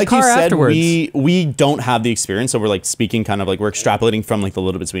said, afterwards. we don't have the experience, so we're like speaking kind of like we're extrapolating from like the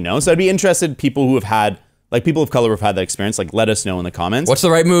little bits we know. So I'd be interested, people who have had, like people of color who have had that experience, like let us know in the comments. What's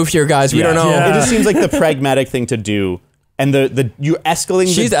the right move here, guys? We don't know. It just seems like the pragmatic thing to do. And you're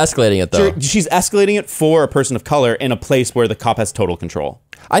escalating. She's escalating it though. She's escalating it for a person of color in a place where the cop has total control.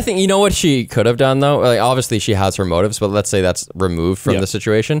 I think you know what she could have done though. Like obviously she has her motives, but let's say that's removed from the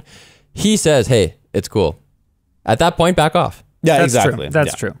situation. He says, "Hey, it's cool." At that point, back off. Yeah, That's exactly. True.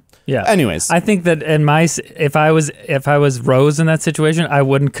 That's true. Yeah. Anyways, I think that if I was Rose in that situation, I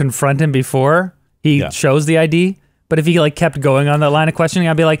wouldn't confront him before he shows the ID. But if he like kept going on that line of questioning,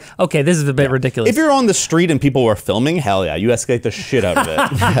 I'd be like, okay, this is a bit ridiculous. If you're on the street and people were filming, hell yeah, you escalate the shit out of it.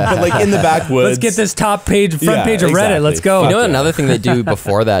 But like in the backwoods, let's get this front page of Reddit. Exactly. Let's go. You know another thing they do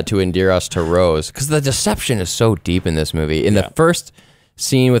before that to endear us to Rose, because the deception is so deep in this movie. In the first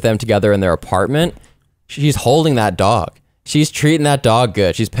scene with them together in their apartment, she's holding that dog. She's treating that dog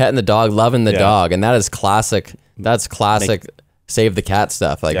good. She's petting the dog, loving the dog, and that is classic. That's classic. Save the cat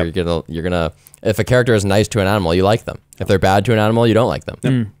stuff. Like you're gonna. If a character is nice to an animal, you like them. If they're bad to an animal, you don't like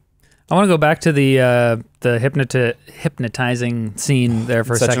them. I want to go back to the hypnotizing scene there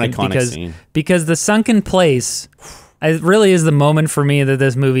for a second, an iconic scene. Because the sunken place, it really is the moment for me that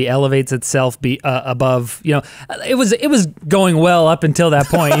this movie elevates itself above. You know, it was going well up until that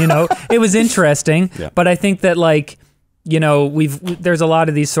point. You know, it was interesting, but I think that like, you know, there's a lot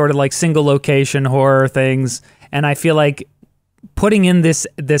of these sort of like single location horror things, and I feel like putting in this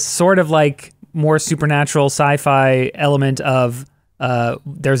sort of like more supernatural sci-fi element of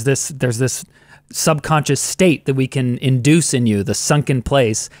there's this subconscious state that we can induce in you, the sunken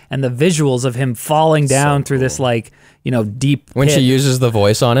place, and the visuals of him falling down through this like, you know, deep when pit. she uses the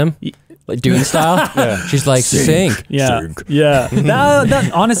voice on him, like Dune style. She's like sink. Sink.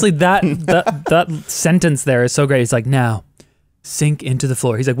 Honestly, that sentence there is so great. It's like, now sink into the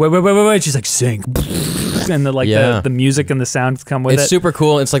floor. He's like, wait. She's like, sink. And the music and the sounds come with it. It's super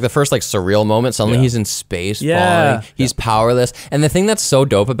cool. It's like the first like surreal moment. Suddenly he's in space falling. He's powerless. And the thing that's so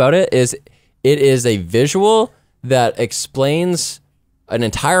dope about it is a visual that explains an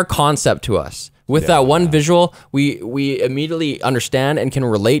entire concept to us. With that one visual, we immediately understand and can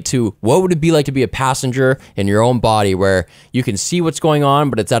relate to what would it be like to be a passenger in your own body, where you can see what's going on,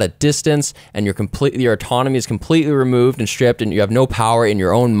 but it's at a distance, and your autonomy is completely removed and stripped, and you have no power in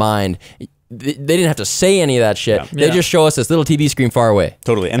your own mind. They didn't have to say any of that shit. They just show us this little TV screen far away.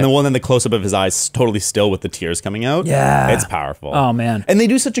 Totally. And the one in the close-up of his eyes, totally still with the tears coming out. Yeah. It's powerful. Oh, man. And they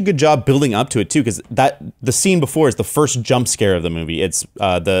do such a good job building up to it, too, because the scene before is the first jump scare of the movie. It's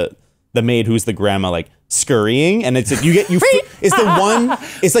the maid who's the grandma, like, scurrying, and it's like,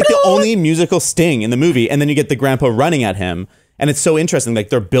 it's like the only musical sting in the movie, and then you get the grandpa running at him. And it's so interesting, like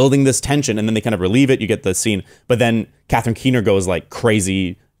they're building this tension, and then they kind of relieve it. You get the scene, but then Catherine Keener goes like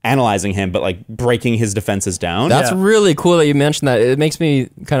crazy, analyzing him, but like breaking his defenses down. That's really cool that you mentioned that. It makes me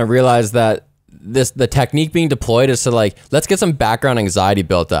kind of realize that the technique being deployed is to like, let's get some background anxiety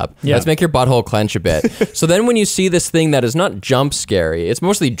built up. Let's make your butthole clench a bit. So then when you see this thing that is not jump scary, it's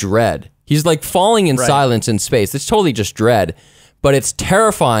mostly dread. He's like falling in Right. silence in space. It's totally just dread, but it's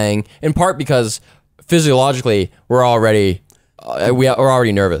terrifying in part because physiologically we're already we're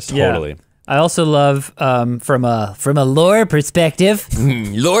already nervous. Totally. I also love from a lore perspective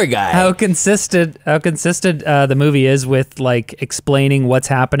Lore guy. how consistent the movie is with like explaining what's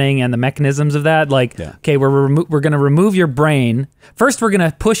happening and the mechanisms of that. Like, okay, we're going to remove your brain. First, we're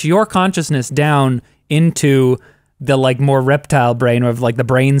going to push your consciousness down into the like more reptile brain of like the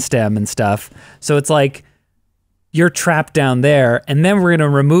brain stem and stuff. So it's like you're trapped down there, and then we're going to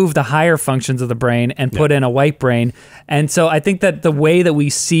remove the higher functions of the brain and put in a white brain. And so I think that the way that we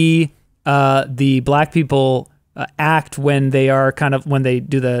see the black people act when they are when they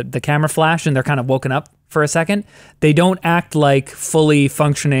do the camera flash and they're kind of woken up for a second, they don't act like fully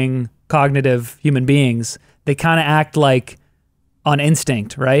functioning cognitive human beings. They kind of act like on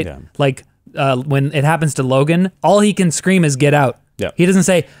instinct, right? Yeah. Like when it happens to Logan, all he can scream is "get out." Yeah. He doesn't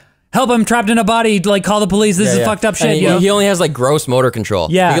say, "Help! I'm trapped in a body." Like, call the police. This is fucked up shit. And You know? he only has like gross motor control.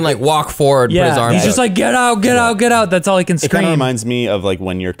 Yeah. He can like walk forward, put his arms he's out. just like, "Get out! Get out! Get out!" That's all he can It scream. kind of reminds me of like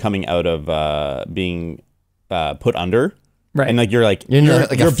when you're coming out of being put under. Right. And like you're like You're in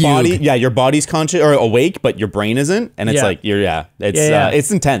like a your body, fugue. your body's conscious or awake, but your brain isn't, and it's like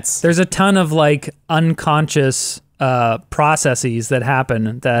it's intense. There's a ton of like unconscious processes that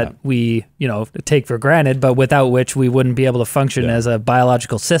happen that we, take for granted, but without which we wouldn't be able to function as a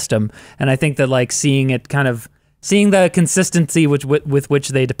biological system. And I think that like seeing the consistency with which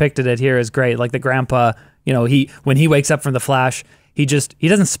they depicted it here is great. Like the grandpa, when he wakes up from the flash, he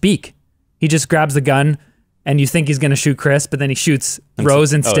doesn't speak. He just grabs the gun. And you think he's going to shoot Chris, but then he shoots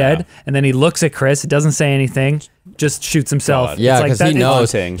Rose instead. And then he looks at Chris, doesn't say anything, just shoots himself. Yeah, because he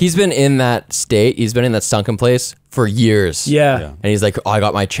knows. haunting. He's been in that state. He's been in that sunken place for years. Yeah. And he's like, oh, I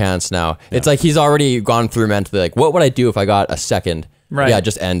got my chance now. It's like he's already gone through mentally, like, what would I do if I got a second? Right. Yeah,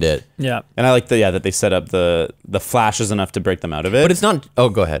 just end it. Yeah. And I like that they set up the flashes enough to break them out of it. But it's not. Oh,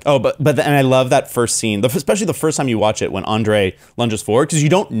 go ahead. Oh, but and I love that first scene, especially the first time you watch it when Andre lunges forward, because you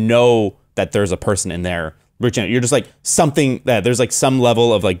don't know that there's a person in there reaching out. You're just like something that there's like some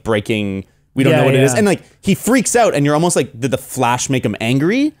level of like breaking. We don't know what it is, and like he freaks out, and you're almost like, did the flash make him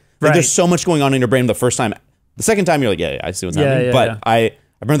angry? Like Right. there's so much going on in your brain the first time. The second time you're like, yeah, I see what's happening. yeah, But yeah. I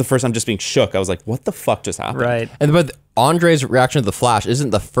remember the first time just being shook. I was like, what the fuck just happened? Right. But Andre's reaction to the flash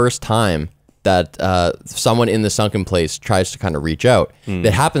isn't the first time that someone in the sunken place tries to kind of reach out.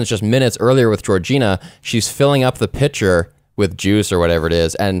 It happens just minutes earlier with Georgina. She's filling up the pitcher with juice or whatever it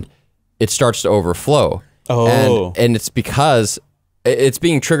is, and it starts to overflow. Oh. And it's because it's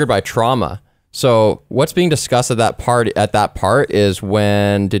being triggered by trauma. So what's being discussed at that part is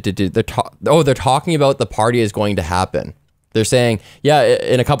when they're talking about the party is going to happen. They're saying, yeah,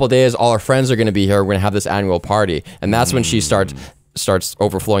 in a couple of days, all our friends are going to be here. We're going to have this annual party. And that's when she starts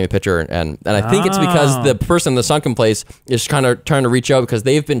overflowing the pitcher. And I think it's because the person in the sunken place is kind of trying to reach out because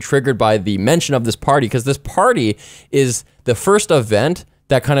they've been triggered by the mention of this party, because this party is the first event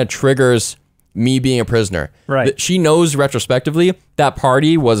that kind of triggers me being a prisoner. Right. She knows retrospectively that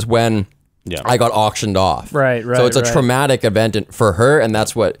party was when Yeah. I got auctioned off. Right. So it's a right. traumatic event for her, and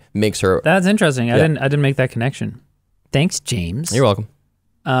that's what makes her. That's interesting. I didn't make that connection. Thanks, James. You're welcome.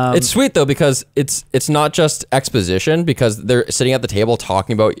 It's sweet though, because it's not just exposition, because they're sitting at the table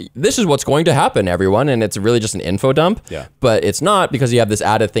talking about this is what's going to happen, everyone, and it's really just an info dump. Yeah. But it's not, because you have this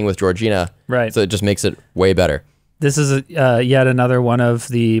added thing with Georgina. Right. So it just makes it way better. This is yet another one of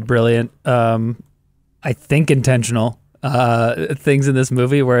the brilliant, I think intentional things in this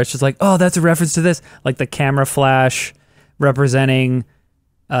movie where it's just like, oh, that's a reference to this. Like the camera flash representing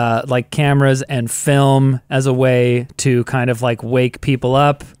like cameras and film as a way to kind of like wake people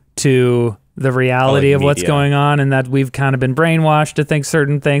up to the reality of what's media. going on, and that we've kind of been brainwashed to think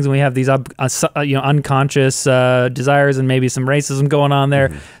certain things, and we have these unconscious desires and maybe some racism going on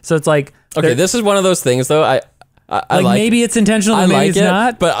there. So it's like, Okay, this is one of those things though. I like maybe it's intentional, I maybe like it's it,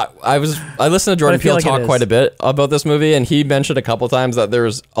 not. but I listened to Jordan feel Peele like it talk is. quite a bit about this movie, and he mentioned a couple times that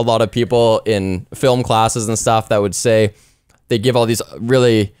there's a lot of people in film classes and stuff that would say they give all these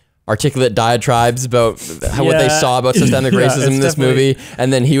really articulate diatribes about what they saw about systemic racism in this movie,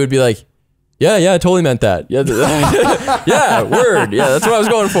 and then he would be like, yeah, I totally meant that. Yeah, yeah, word. Yeah, that's what I was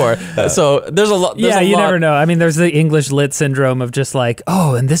going for. So there's a lot. Yeah, you never know. I mean, there's the English lit syndrome of just like,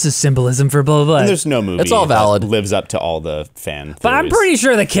 oh, and this is symbolism for blah, blah, blah. And there's no movie It's all valid. that lives up to all the fan But I'm theories. pretty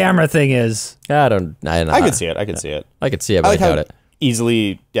sure the camera thing is. I don't know. I could see it. I could see it. I could see it, but I I like how doubt it.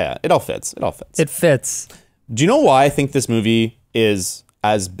 easily, yeah, it all fits. It all fits. It fits. Do you know why I think this movie is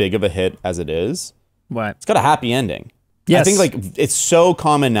as big of a hit as it is? What? It's got a happy ending. Yes. I think like it's so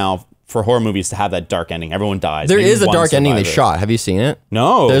common now for horror movies to have that dark ending. Everyone dies. There Maybe is a one dark ending they survivor. shot. Have you seen it?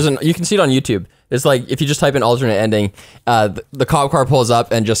 No. You can see it on YouTube. It's like if you just type in alternate ending, the cop car pulls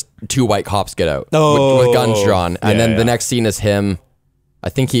up and just 2 white cops get out with guns drawn, and then the next scene is him. I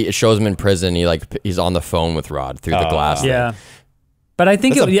think it shows him in prison. He's on the phone with Rod through the glass. Yeah, but I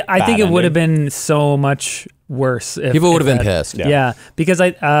think it would have been so much worse. People would have been pissed. Yeah, because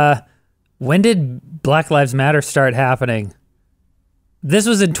when did Black Lives Matter start happening? This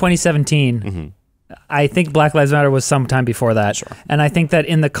was in 2017. Mm-hmm. I think Black Lives Matter was sometime before that. Sure. And I think that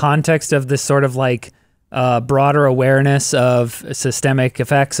in the context of this sort of like broader awareness of systemic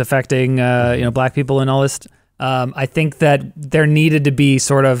effects affecting Black people and all this, I think that there needed to be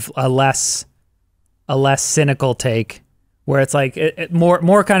sort of a less cynical take, where it's like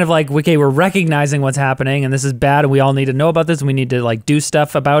more kind of like, okay, we're recognizing what's happening and this is bad and we all need to know about this and we need to like do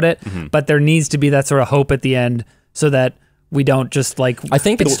stuff about it. Mm-hmm. But there needs to be that sort of hope at the end so that we don't just like. I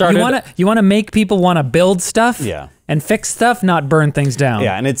think it started. You want to make people want to build stuff, Yeah. and fix stuff, not burn things down.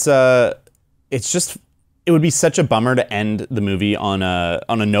 Yeah, and it's just, it would be such a bummer to end the movie on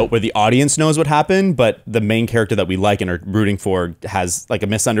a note where the audience knows what happened, but the main character that we like and are rooting for has like a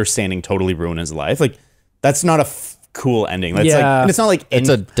misunderstanding totally ruin his life. Like that's not a cool ending. That's like, and it's not like it's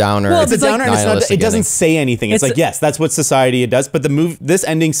a downer. Well, it's a downer, and it doesn't say anything. It's like, yes, that's what society does, but this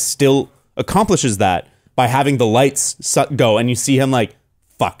ending still accomplishes that by having the lights go, and you see him like,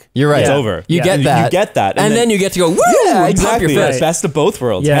 fuck, you're right. It's over. You get that. You get that, and then you get to go, woo! Yeah, and exactly. pump your fist. Best of both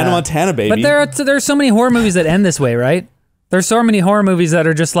worlds. Yeah. Hannah Montana, baby. But there's so many horror movies that end this way, right? There's so many horror movies that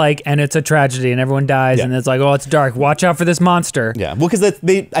are just like, and it's a tragedy and everyone dies and it's like, oh, it's dark. Watch out for this monster. Yeah, well, because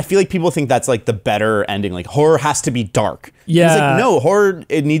I feel like people think that's like the better ending. Like horror has to be dark. Yeah. It's like, no, horror,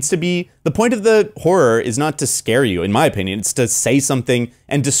 it needs to be, the point of the horror is not to scare you, in my opinion. It's to say something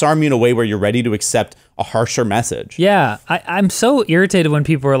and disarm you in a way where you're ready to accept a harsher message. Yeah, I'm so irritated when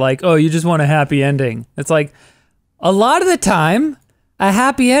people are like, oh, you just want a happy ending. It's like, a lot of the time, a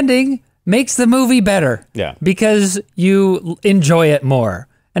happy ending makes the movie better. Yeah. Because you enjoy it more.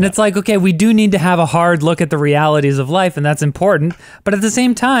 And it's like, okay, we do need to have a hard look at the realities of life, and that's important. But at the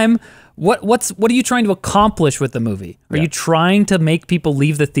same time, what are you trying to accomplish with the movie? Are you trying to make people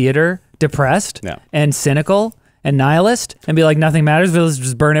leave the theater depressed and cynical and nihilist and be like, nothing matters, let's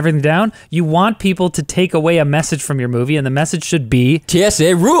just burn everything down? You want people to take away a message from your movie, and the message should be,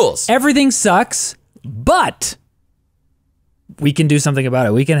 TSA rules. everything sucks, but we can do something about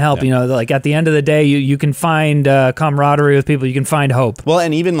it. We can help. Like at the end of the day, you can find camaraderie with people. You can find hope. Well,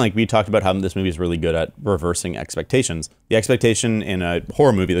 and even like we talked about how this movie is really good at reversing expectations. The expectation in a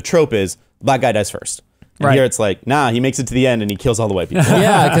horror movie, the trope is the black guy dies first. And here it's like, nah, he makes it to the end and he kills all the white people.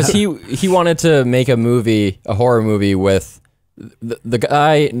 Yeah, because he wanted to make a horror movie with the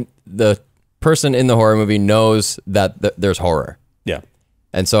guy, the person in the horror movie knows that there's horror. Yeah.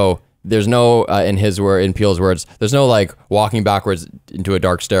 And so there's no, in Peele's words, there's no like walking backwards into a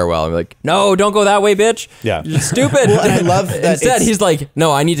dark stairwell and be like, no, don't go that way, bitch. Yeah. You're stupid. Well, and I love that Instead, he's like,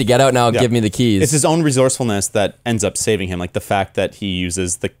 no, I need to get out now. Give me the keys. It's his own resourcefulness that ends up saving him. Like the fact that he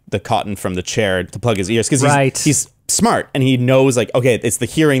uses the cotton from the chair to plug his ears. Because he's smart and he knows like, okay, it's the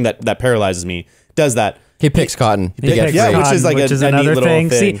hearing that paralyzes me. Does that. He picks cotton. Which is like a another neat thing.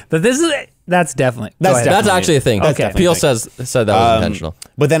 thing. See, but that's definitely that's actually a thing. Okay. Peele said that was intentional.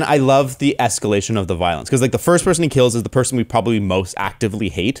 But then I love the escalation of the violence because like the first person he kills is the person we probably most actively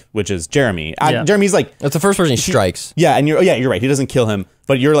hate, which is Jeremy. Jeremy's like, that's the first person he strikes. Yeah, and you're right. He doesn't kill him,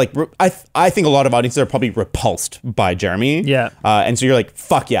 but you're like, I think a lot of audiences are probably repulsed by Jeremy. Yeah. And so you're like,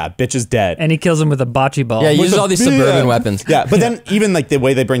 fuck yeah, bitch is dead. And he kills him with a bocce ball. Yeah, he uses all these suburban weapons. Yeah, but then even like the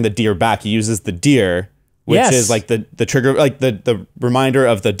way they bring the deer back, he uses the deer, which is like the trigger, like the reminder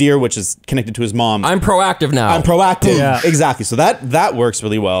of the deer, which is connected to his mom. I'm proactive now. I'm proactive. Yeah. Exactly. So that works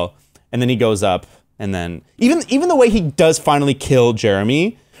really well. And then he goes up, and then even the way he does finally kill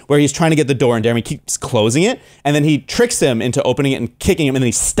Jeremy, where he's trying to get the door and Jeremy keeps closing it, and then he tricks him into opening it and kicking him, and then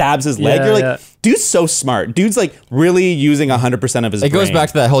he stabs his leg. You're like, dude's so smart. Dude's like really using 100% of his brain. It goes back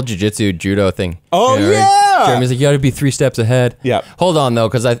to that whole judo thing. Oh, yeah! Jeremy's like, you gotta be 3 steps ahead. Yeah. Hold on, though,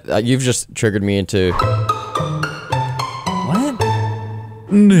 because you've just triggered me into... What?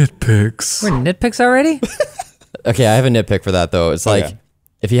 Nitpicks. We're nitpicks already? Okay, I have a nitpick for that, though. It's like, Okay.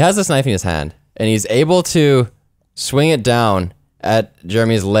 if he has this knife in his hand, and he's able to swing it down at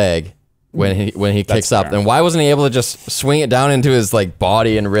Jeremy's leg when he kicks up, then why wasn't he able to just swing it down into his like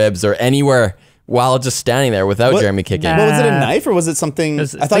body and ribs or anywhere while just standing there without Jeremy kicking? Nah. Well, was it a knife or was it something? I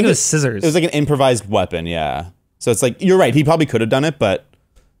think it was scissors. It was like an improvised weapon, yeah. So it's like, you're right, he probably could have done it, but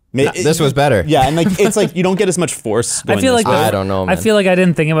This was better. Yeah, and like it's like you don't get as much force. Going I feel like I don't know, man. I feel like I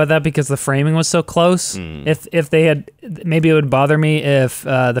didn't think about that because the framing was so close. If they had, maybe it would bother me if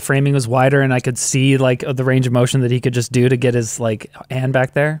the framing was wider and I could see like the range of motion that he could just do to get his like hand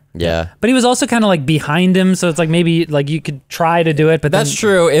back there. Yeah. But he was also kind of like behind him, so it's like maybe like you could try to do it, but That's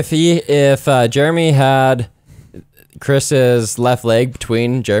true. If Jeremy had Chris's left leg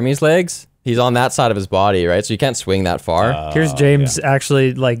between Jeremy's legs, he's on that side of his body, right? So you can't swing that far. Here's James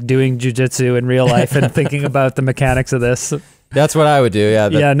actually like doing jujitsu in real life and thinking about the mechanics of this. That's what I would do. Yeah.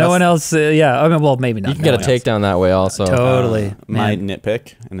 Yeah, no one else. I mean, well, maybe not. You can get a takedown that way also. Totally. My Man.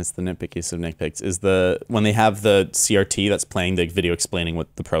 nitpick, and it's the nitpickiest of nitpicks, is when they have the CRT that's playing the video explaining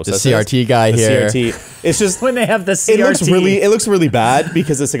what the process The is. CRT guy The here. CRT. It's just When they have the CRT. it looks really bad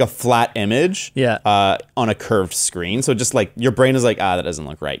because it's like a flat image Yeah. on a curved screen. So just like your brain is like, that doesn't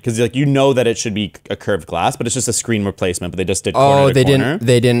look right. Because like you know that it should be a curved glass, but it's just a screen replacement, but they just did corner to corner.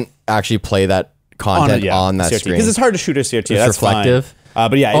 They didn't actually play that content on that CRT. screen. Because it's hard to shoot a CRT. It's That's reflective. Fine.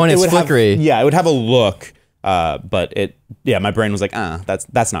 But yeah, and it it's would flickery. it would have a look, but my brain was like,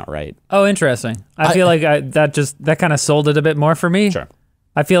 that's not right. Oh, interesting. I feel like that kind of sold it a bit more for me. Sure.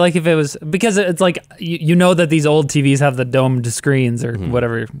 I feel like if it was, because it's like, you know that these old TVs have the domed screens or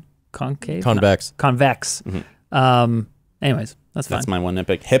whatever, concave? Convex. Convex. Anyways, that's fine. That's my one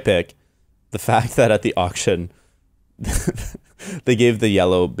nitpick. Hippick, the fact that at the auction, they gave the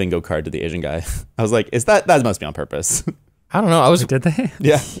yellow bingo card to the Asian guy. I was like, that must be on purpose. I don't know. Did they?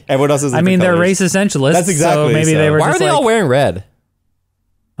 Yeah. Everyone else is. I mean, they're race essentialists. That's exactly. So maybe they were Why just are they like, all wearing red?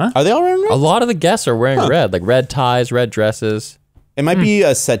 Are they all wearing red? A lot of the guests are wearing red, like red ties, red dresses. It might be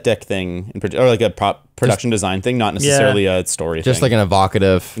a set deck thing, or like a production design thing, not necessarily a story Just thing. like an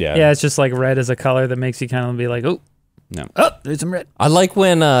evocative. Yeah, it's just like red is a color that makes you kind of be like, oh, No. Oh, there's some red. I like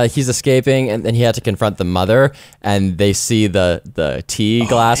when he's escaping and then he had to confront the mother and they see the tea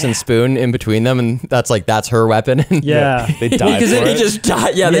glass and spoon in between them and that's her weapon. Yeah. They die Because for he it. just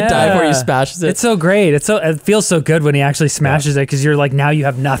died. Yeah, they die before he smashes it. It's so great. It feels so good when he actually smashes it because you're like, now you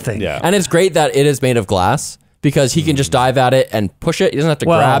have nothing. Yeah. And it's great that it is made of glass because he can just dive at it and push it. He doesn't have to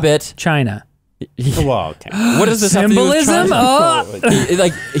grab it. China. Well, okay. What does this Symbolism? have to do with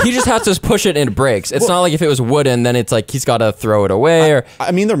China? He just has to push it and it breaks. It's not like if it was wooden, then it's like he's got to throw it away. Or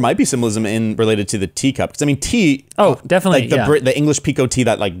I mean, there might be symbolism related to the teacup. Because I mean, tea. Oh, definitely. Like the English Pico tea,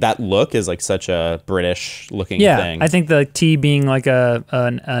 that look is like such a British looking thing. I think the tea being like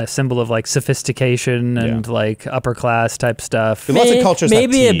a symbol of like sophistication and like upper class type stuff. Lots of cultures have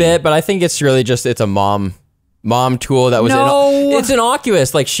maybe a tea. bit, but I think it's really just it's a mom tool that was it's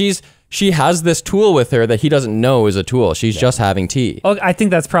innocuous. Like she has this tool with her that he doesn't know is a tool. She's just having tea. Oh, I think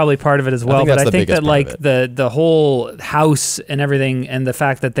that's probably part of it as well. think But that's I the think biggest that part like of the whole house and everything, and the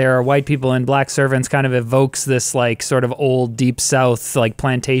fact that there are white people and black servants kind of evokes this like sort of old deep south like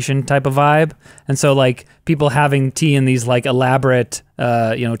plantation type of vibe. And so like people having tea in these like elaborate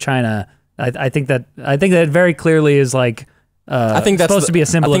China. I think that very clearly is like I think that's supposed to be a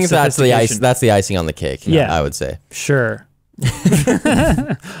symbol. I think of that's the sophistication. that's the icing on the cake. Yeah. I would say. Sure.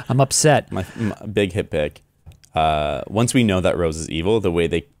 I'm upset. My big hit pick. Once we know that Rose is evil, the way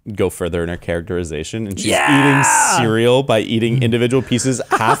they go further in her characterization, and she's eating cereal by eating individual pieces,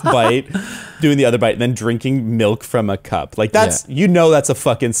 half bite, doing the other bite, and then drinking milk from a cup. Like that's that's a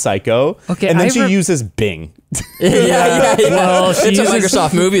fucking psycho. Okay, and then I she uses Bing. Yeah. Well, she it's a uses-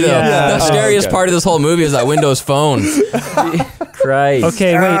 Microsoft movie though. Yeah. The scariest part of this whole movie is that Windows Phone. Christ.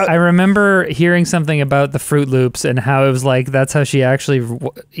 Okay, wait. I remember hearing something about the Fruit Loops and how it was like that's how she actually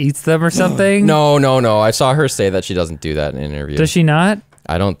eats them or something. No. I saw her say that she doesn't do that in an interview. Does she not?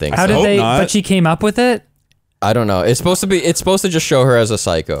 I don't think How so. did they? not. But she came up with it. I don't know. It's supposed to just show her as a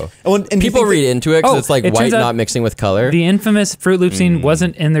psycho. Oh, and do you People think read into it because it's like it white turns out not mixing with color. The infamous Fruit Loop scene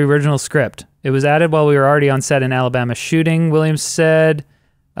wasn't in the original script. It was added while we were already on set in Alabama shooting. Williams said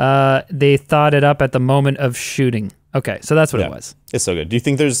they thought it up at the moment of shooting. Okay, so that's what it was. It's so good. Do you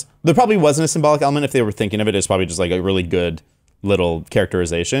think there probably wasn't a symbolic element if they were thinking of it? It's probably just like a really good little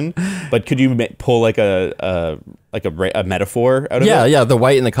characterization. But could you pull like a metaphor out of it? Yeah. The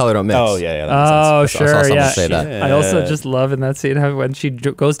white and the color don't mix. Oh yeah. That makes Oh, sense. I saw sure, someone yeah. say that. I also just love in that scene how when she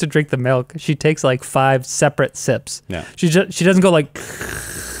goes to drink the milk, she takes like 5 separate sips. Yeah. She doesn't go like.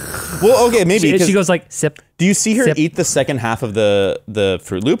 Well, okay, maybe. She goes like sip. Do you see her sip. eat the second half of the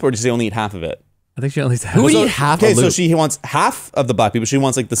Fruit Loop, or does she only eat half of it? I think she only. Who would eat half Okay, a so loop? she wants half of the black people. She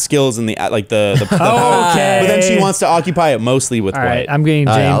wants like the skills and the like the Okay. but then she wants to occupy it mostly with All right, white. I'm getting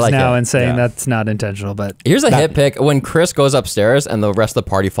Oh, James yeah, I like now it. and saying Yeah. that's not intentional, but Here's a hit pick when Chris goes upstairs and the rest of the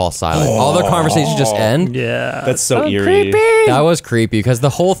party falls silent. All their conversations just end. yeah, That's so eerie. creepy. That was creepy because the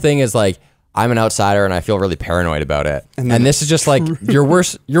whole thing is like, I'm an outsider and I feel really paranoid about it. And this is just like your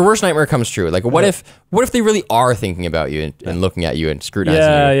worst nightmare comes true. Like what if they really are thinking about you and looking at you and scrutinizing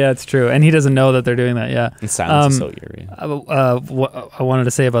you? Yeah, it's true. And he doesn't know that they're doing that. Yeah. And silence is so eerie. I wanted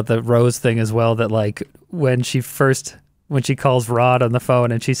to say about the Rose thing as well, that like when she calls Rod on the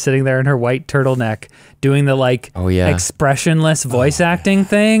phone and she's sitting there in her white turtleneck doing the like expressionless voice acting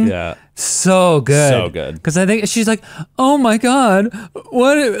thing. Yeah. So good. So good. Because I think she's like, oh my God,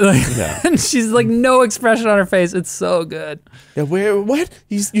 what? Like, and she's like no expression on her face. It's so good. Yeah, what?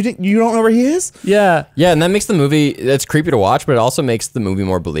 You don't know where he is? Yeah. Yeah, and that makes the movie, it's creepy to watch, but it also makes the movie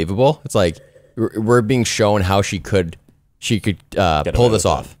more believable. It's like we're being shown how she could pull this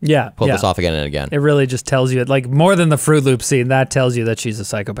off. Yeah. Pull this off again and again. It really just tells you, like, more than the Fruit Loop scene, that tells you that she's a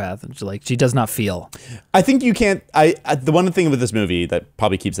psychopath. And she does not feel. I think you can't, the one thing with this movie that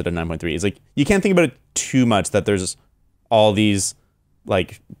probably keeps it at 9.3 is like, you can't think about it too much that there's all these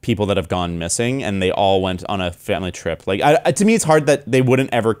like people that have gone missing and they all went on a family trip. Like to me, it's hard that they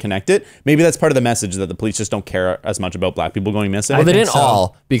wouldn't ever connect it. Maybe that's part of the message, that the police just don't care as much about black people going missing. Well, they didn't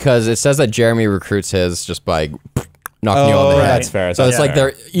all, because it says that Jeremy recruits his just by knocking you on the head. That's fair. So it's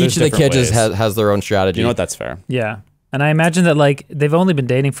like each of the kids has their own strategy. You know what? That's fair. Yeah. And I imagine that like they've only been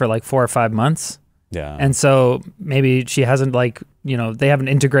dating for like 4 or 5 months. Yeah. And so maybe she hasn't like, they haven't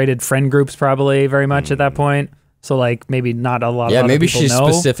integrated friend groups probably very much at that point. So like maybe not a lot of other maybe people she know.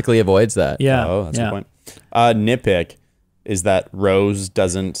 specifically avoids that. Yeah. Oh, that's a good point. Nitpick is that Rose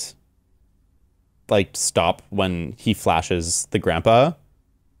doesn't like stop when he flashes the grandpa.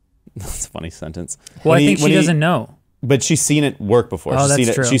 That's a funny sentence. Well, I think she doesn't know. But she's seen it work before. Oh,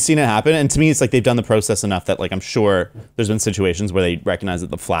 that's true. She's seen it happen. And to me, it's like they've done the process enough that like I'm sure there's been situations where they recognize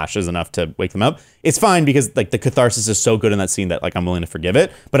that the flash is enough to wake them up. It's fine because like the catharsis is so good in that scene that like I'm willing to forgive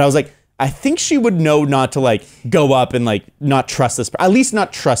it. But I was like, I think she would know not to like go up and like not trust this, at least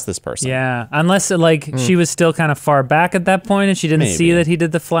not trust this person. Yeah, unless like she was still kind of far back at that point and she didn't see that he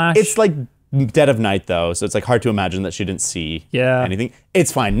did the flash. It's like dead of night though, so it's like hard to imagine that she didn't see anything.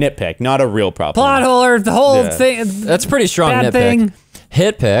 It's fine. Nitpick, not a real problem. Plot hole or the whole thing. That's pretty strong bad nitpick. Thing.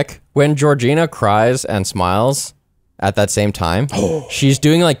 Hitpick, when Georgina cries and smiles at that same time, she's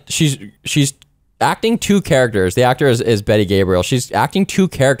doing like she's acting two characters. The actor is Betty Gabriel. She's acting two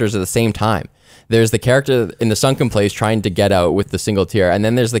characters at the same time. There's the character in the sunken place trying to get out with the single tear, and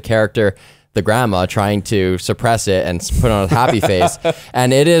then there's the character, the grandma, trying to suppress it and put on a happy face.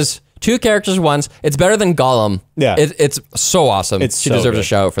 And it is two characters once. It's better than Gollum. Yeah. It's so awesome. She deserves a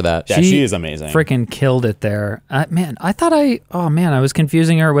shout out for that. Yeah, she is amazing. Freaking killed it there. Man, I thought I was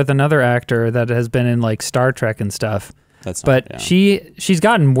confusing her with another actor that has been in like Star Trek and stuff. She's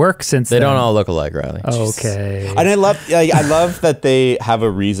gotten work since they then. don't all look alike, Riley. Okay. And I love that they have a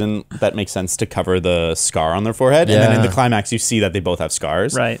reason that makes sense to cover the scar on their forehead. And then in the climax, you see that they both have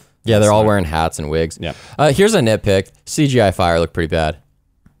scars. Right. Yeah, they're all wearing hats and wigs. Yeah. Here's a nitpick. CGI fire looked pretty bad.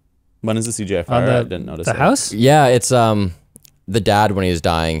 When is the CGI fire? I didn't notice the house? Yeah, it's the dad when he's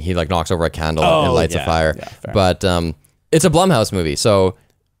dying. He like knocks over a candle and lights a fire. Yeah, but it's a Blumhouse movie, so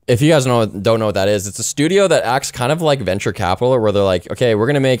if you guys don't know what that is, it's a studio that acts kind of like venture capital, where they're like, okay, we're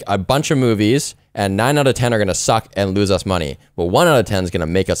gonna make a bunch of movies, and 9 out of 10 are gonna suck and lose us money, but 1 out of 10 is gonna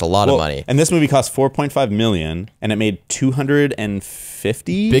make us a lot of money. And this movie cost $4.5 million, and it made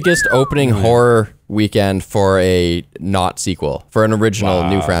 $250. Biggest opening horror weekend for a not sequel, for an original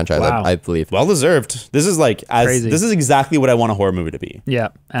new franchise, I believe. Well deserved. This is like this is exactly what I want a horror movie to be. Yeah,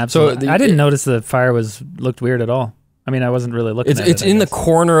 absolutely. So I didn't notice the fire looked weird at all. I mean, I wasn't really looking at it. It's in the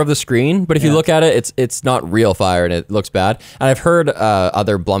corner of the screen, but if you look at it, it's not real fire and it looks bad. And I've heard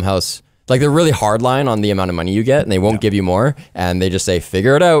other Blumhouse, like they're really hardline on the amount of money you get and they won't give you more. And they just say,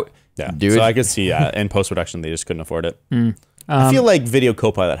 figure it out. Yeah. Dude. So I could see in post-production, they just couldn't afford it. I feel like Video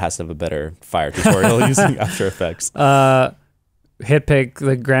Copilot has to have a better fire tutorial using After Effects. Hitpick,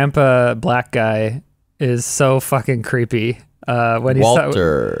 the grandpa black guy is so fucking creepy. When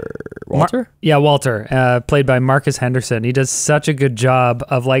Walter, played by Marcus Henderson. He does such a good job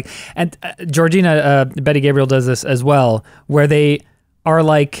of like, and Georgina, Betty Gabriel does this as well, where they are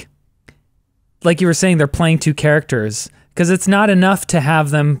like you were saying, they're playing two characters, because it's not enough to have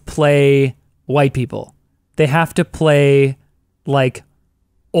them play white people. They have to play like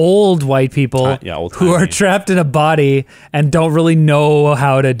old white people who are trapped in a body and don't really know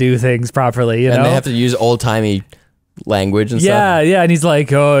how to do things properly. You know, they have to use old timey language and stuff. Yeah, and he's like,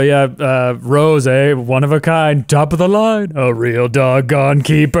 Rose, one of a kind, top of the line, a real doggone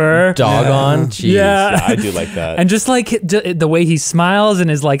keeper. Jeez. Yeah, I do like that. And just like the way he smiles and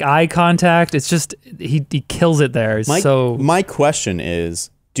his like eye contact, it's just he kills it there. My question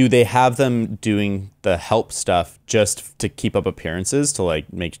is, do they have them doing the help stuff just to keep up appearances, to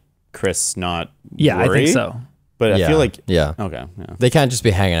like make Chris not Yeah, worry. I think so. But I feel like yeah. okay, yeah. They can't just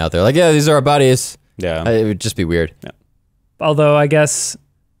be hanging out there like, yeah, these are our buddies. Yeah. It would just be weird. Yeah. Although I guess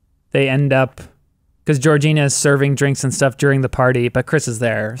they end up, because Georgina is serving drinks and stuff during the party, but Chris is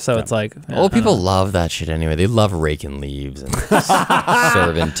there, so it's like... Old people love that shit anyway. They love raking leaves and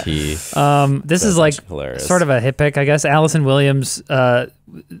serving tea. This is like hilarious. sort of a hit pick, I guess. Allison Williams,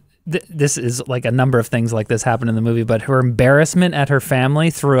 this is like a number of things like this happen in the movie, but her embarrassment at her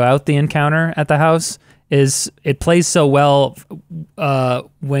family throughout the encounter at the house it plays so well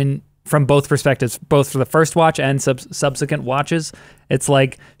when... from both perspectives, both for the first watch and subsequent watches. It's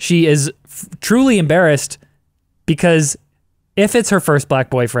like she is truly embarrassed because if it's her first black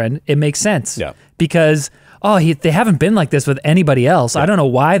boyfriend, it makes sense. Yeah. Because, they haven't been like this with anybody else. Yeah. I don't know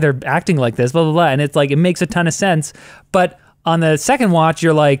why they're acting like this, blah, blah, blah. And it's like, it makes a ton of sense. But on the second watch,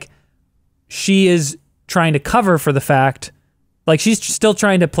 you're like, she is trying to cover for the fact, like she's still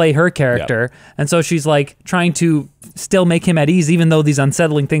trying to play her character. Yeah. And so she's like trying to still make him at ease, even though these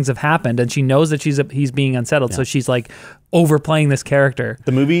unsettling things have happened. And she knows that he's being unsettled. Yeah. So she's like overplaying this character.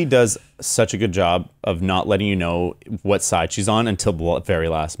 The movie does such a good job of not letting you know what side she's on until the very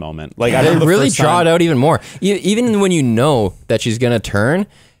last moment. Like I really draw it out even more. Even when you know that she's going to turn,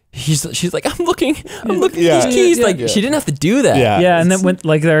 she's like, I'm looking at these keys. Like she didn't have to do that. Yeah. And then when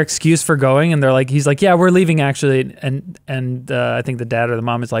like their excuse for going, and he's like, yeah, we're leaving actually. And I think the dad or the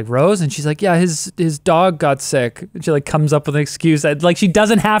mom is like, Rose, and she's like, yeah, his dog got sick. And she like comes up with an excuse like she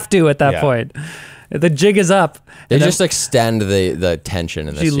doesn't have to at that point. The jig is up. They just extend the tension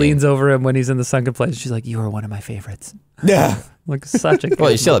in the scene. She leans over him when he's in the sunken place. She's like, you are one of my favorites. Yeah. Like such a good well,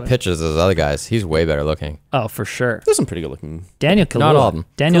 you still have pictures of those other guys. He's way better looking. Oh, for sure. There's some pretty good looking. Daniel Kaluuya. Not all of them.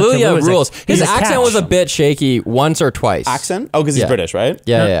 Daniel Kaluuya rules. His accent catch. was a bit shaky once or twice. Accent? Oh, because he's British, right?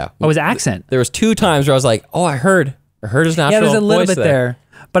 Yeah. Oh, his accent. There was 2 times where I was like, oh, I heard his natural voice. Yeah, there's a little bit there.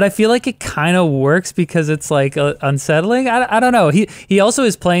 But I feel like it kind of works because it's like unsettling. I don't know. He also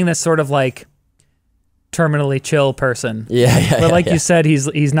is playing this sort of like terminally chill person. But like you said,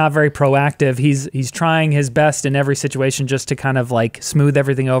 he's not very proactive. He's trying his best in every situation just to kind of like smooth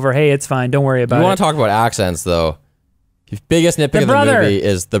everything over. Hey, it's fine. Don't worry about it. You want to talk about accents though? His biggest nitpick of the movie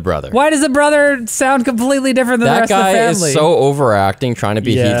is the brother. Why does the brother sound completely different than the rest of the family? That guy is so overacting, trying to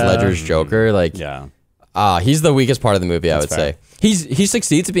be Heath Ledger's Joker. Like, he's the weakest part of the movie. I would say he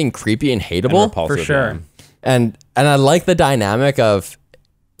succeeds at being creepy and hateable for sure. And I like the dynamic of.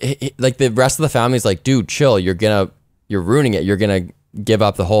 Like the rest of the family's like, dude, chill. You're ruining it. You're gonna give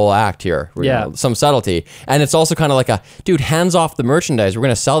up the whole act here. Some subtlety, and it's also kind of like a dude, hands off the merchandise. We're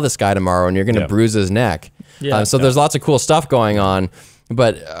gonna sell this guy tomorrow, and you're gonna bruise his neck. So there's lots of cool stuff going on,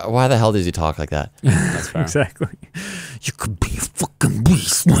 but why the hell does he talk like that? That's fair. Exactly. You could be a fucking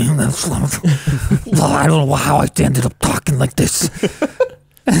beast, man. I don't know how I ended up talking like this.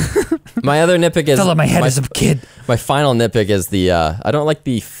 My other nitpick is fell on my head as a kid. My final nitpick is the I don't like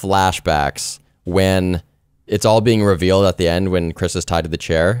the flashbacks when it's all being revealed at the end when Chris is tied to the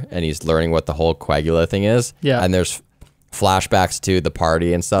chair and he's learning what the whole coagula thing is. Yeah. And there's flashbacks to the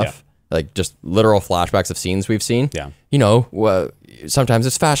party and stuff. Like just literal flashbacks of scenes we've seen. Yeah. You know, sometimes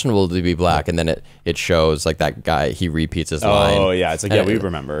it's fashionable to be black, and then it shows like that guy, he repeats his line. Oh yeah, it's like we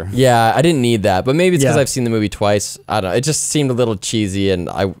remember. Yeah, I didn't need that, but maybe it's because I've seen the movie twice. I don't know. It just seemed a little cheesy, and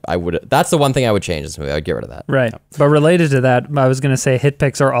I would. That's the one thing I would change in this movie. I would get rid of that. Right, but related to that, I was gonna say hit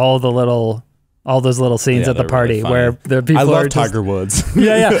picks are all those little scenes at the party really where the people. I love are just, Tiger Woods.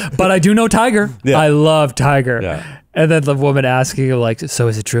 But I do know Tiger. Yeah. I love Tiger. Yeah. And then the woman asking him like, so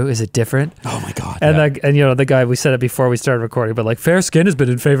is it true? Is it different? Oh my God. And you know, the guy, we said it before we started recording, but like fair skin has been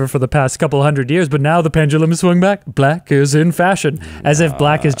in favor for the past couple hundred years, but now the pendulum has swung back. Black is in fashion. As if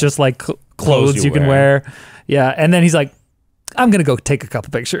black is just like clothes you can wear. Yeah. And then he's like, I'm going to go take a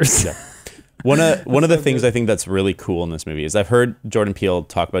couple pictures. Yeah. One of the things I think that's really cool in this movie is I've heard Jordan Peele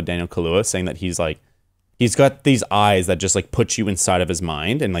talk about Daniel Kaluuya saying that he's got these eyes that just like put you inside of his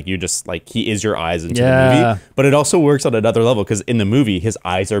mind, and like you just like he is your eyes into the movie. But it also works on another level because in the movie his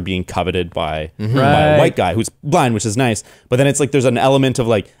eyes are being coveted by a white guy who's blind, which is nice. But then it's like there's an element of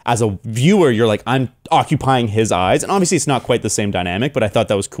like as a viewer you're like I'm occupying his eyes, and obviously it's not quite the same dynamic. But I thought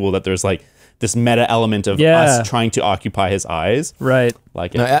that was cool that there's like this meta element of us trying to occupy his eyes. Right.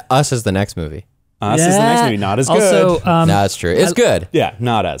 Like no, Us is the next movie. Us is the next movie, not as good. Also, no, that's true. It's good. Yeah,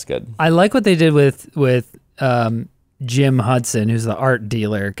 not as good. I like what they did with Jim Hudson, who's the art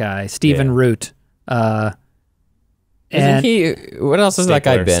dealer guy, Stephen Root. Isn't he? What else has that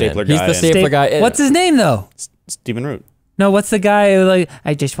guy been in? He's the stapler guy. What's his name though? Stephen Root. No, what's the guy who like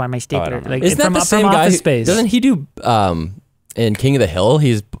I just want my stapler? Like, isn't that the same guy? Space. Doesn't he do in King of the Hill?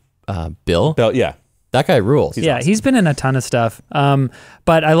 He's Bill. Bill, yeah. That guy rules. Yeah, awesome. He's been in a ton of stuff.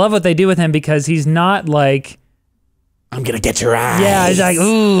 But I love what they do with him because he's not like, I'm gonna get your ass. Yeah, he's like,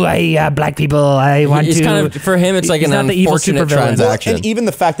 ooh, black people, I want he's to. Kind of, for him, it's like an unfortunate transaction. Well, and even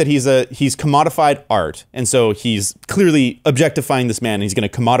the fact that he's commodified art, and so he's clearly objectifying this man, and he's gonna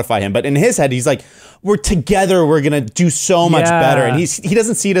commodify him. But in his head, he's like, we're together, we're gonna do so much better. And he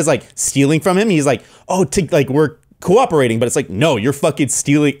doesn't see it as like stealing from him. He's like, we're cooperating, but it's like, no, you're fucking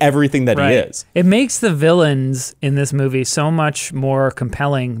stealing everything that he is. It makes the villains in this movie so much more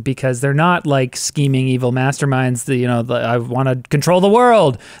compelling because they're not like scheming evil masterminds that, I want to control the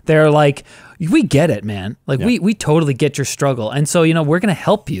world. They're like, we get it, man. Like we totally get your struggle. And so, we're going to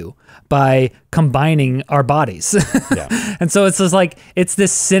help you by combining our bodies. And so it's just like, it's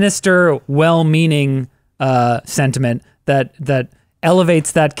this sinister, well-meaning sentiment that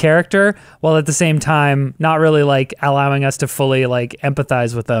elevates that character while at the same time not really like allowing us to fully like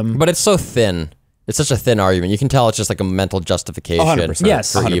empathize with them. But it's so thin. It's such a thin argument. You can tell it's just like a mental justification 100%.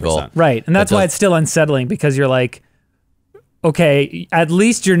 Yes. for 100%. evil. Right. And that's why it's still unsettling because you're like, okay, at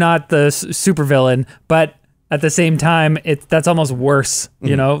least you're not the supervillain, but at the same time, that's almost worse,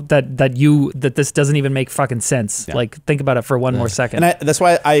 that this doesn't even make fucking sense. Yeah. Like, think about it for one more second. And that's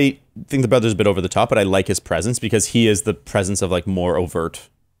why I think the brother's a bit over the top, but I like his presence because he is the presence of like more overt,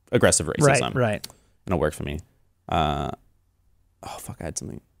 aggressive racism. Right. And it worked for me. I had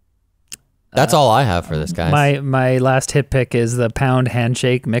something. That's all I have for this guy. My last hit pick is the pound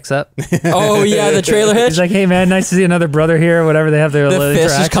handshake mix-up. Oh yeah, the trailer hitch. He's like, hey man, nice to see another brother here. Whatever they have their the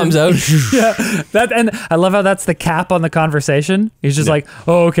fist just comes out. Yeah, and I love how that's the cap on the conversation. He's just like,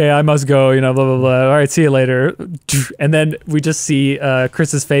 oh okay, I must go. Blah blah blah. All right, see you later. And then we just see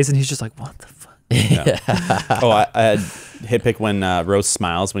Chris's face, and he's just like, what the fuck? Yeah. I had hit pick when Rose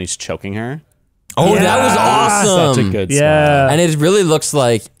smiles when he's choking her. Oh, that was awesome. Such a good smile. And it really looks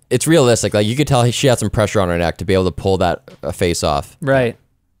like it's realistic. Like you could tell she had some pressure on her neck to be able to pull that face off. Right.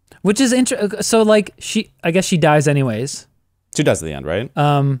 Which is interesting. So like I guess she dies anyways. She does at the end, right?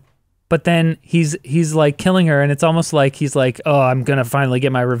 But then he's like killing her, and it's almost like he's like, oh, I'm gonna finally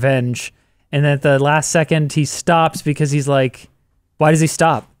get my revenge. And then at the last second, he stops because he's like, why does he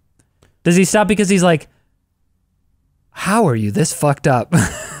stop? Does he stop because he's like, how are you this fucked up?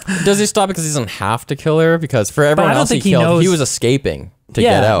 Does he stop because he doesn't have to kill her? Because for everyone else he killed, he was escaping to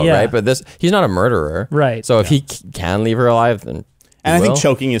get out, right? But he's not a murderer. Right. So if he can leave her alive, then I think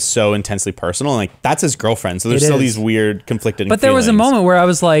choking is so intensely personal. Like that's his girlfriend. So there's still these weird conflicted But there was a moment where I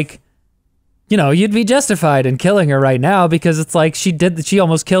was like, you'd be justified in killing her right now because it's like she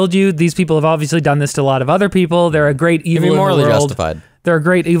almost killed you. These people have obviously done this to a lot of other people. They're a great evil in the world. Morally justified. They're a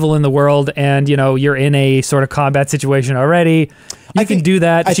great evil in the world, and you're in a sort of combat situation already. You can do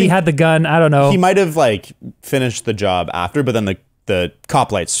that. She had the gun. I don't know. He might have like finished the job after, but then the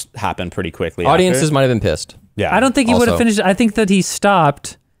cop lights happened pretty quickly. Audiences might have been pissed. Yeah, I don't think he would have finished. I think that he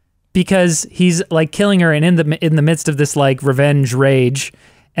stopped because he's like killing her, and in the midst of this like revenge rage,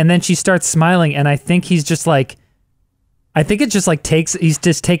 and then she starts smiling, and I think he's just like. I think it just like he's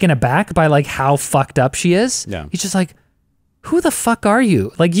just taken aback by like how fucked up she is. Yeah, he's just like. Who the fuck are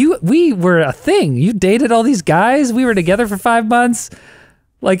you? Like we were a thing. You dated all these guys. We were together for 5 months.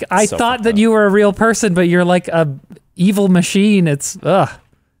 Like I thought that you were a real person, but you're like a evil machine. It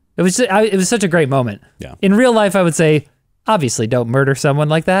was such a great moment. Yeah. In real life, I would say, obviously, don't murder someone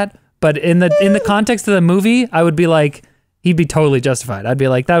like that. But in the context of the movie, I would be like, he'd be totally justified. I'd be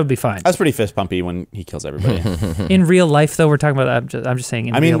like, that would be fine. I was pretty fist pumpy when he kills everybody. In real life, though, we're talking about. I'm just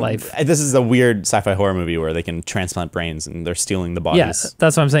saying. Real life, this is a weird sci-fi horror movie where they can transplant brains and they're stealing the bodies. Yes,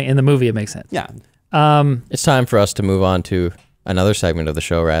 that's what I'm saying. In the movie, it makes sense. Yeah. It's time for us to move on to another segment of the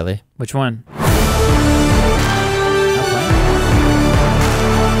show, Riley. Which one?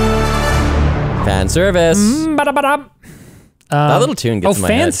 Fan service. That little tune gets in my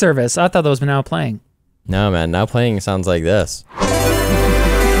head. Fan service. I thought that was now playing. No, man. Now playing sounds like this. What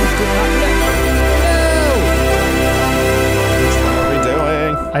are we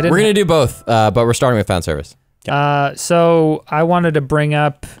doing? We're going to do both, but we're starting with fan service. So I wanted to bring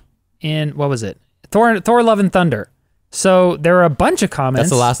up what was it? Thor Love and Thunder. So there were a bunch of comments.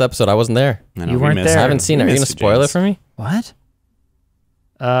 That's the last episode. I wasn't there. You weren't there. I haven't seen it. Are you going to spoil it for me? What?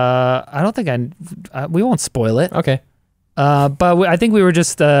 I don't think we won't spoil it. Okay. But I think we were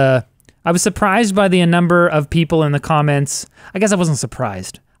just, I was surprised by the number of people in the comments. I guess I wasn't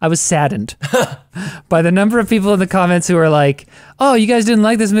surprised. I was saddened by the number of people in the comments who were like, oh, you guys didn't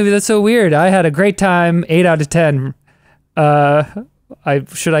like this movie. That's so weird. I had a great time. 8 out of 10.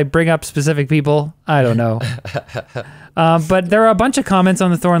 Should I bring up specific people? I don't know. But there are a bunch of comments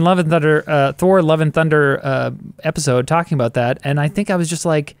on the Thor Love and Thunder episode talking about that. And I think I was just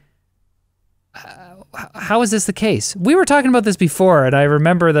like, how is this the case? We were talking about this before, and I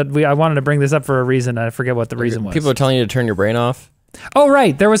remember that I wanted to bring this up for a reason. I forget what the reason was. People are telling you to turn your brain off. Oh,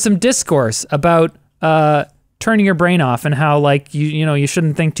 right. There was some discourse about turning your brain off and how like you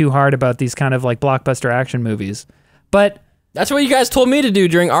shouldn't think too hard about these kind of like blockbuster action movies. But that's what you guys told me to do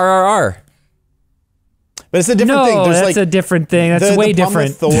during RRR. But it's a different thing. There's that's a different thing. That's way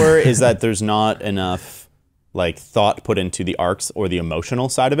different. The problem with Thor is that there's not enough like thought put into the arcs or the emotional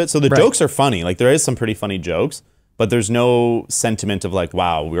side of it. So the jokes are funny. Like there is some pretty funny jokes, but there's no sentiment of like,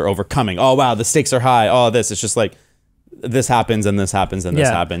 wow, we're overcoming. Oh, wow, the stakes are high. Oh, this. It's just like this happens and this happens and this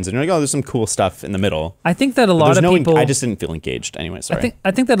happens. And you're like, oh, there's some cool stuff in the middle. I think that a lot of people... I just didn't feel engaged anyway, sorry.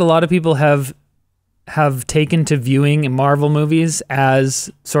 I think that a lot of people have taken to viewing Marvel movies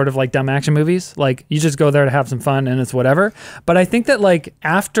as sort of like dumb action movies. Like you just go there to have some fun and it's whatever. But I think that like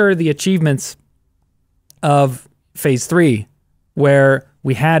after the achievements of Phase 3, where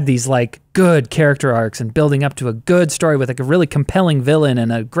we had these like good character arcs and building up to a good story with like a really compelling villain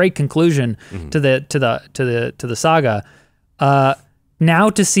and a great conclusion to the saga. Now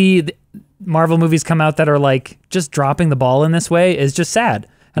to see Marvel movies come out that are like just dropping the ball in this way is just sad.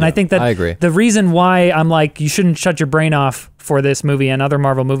 And I think that I agree. The reason why I'm like, you shouldn't shut your brain off for this movie and other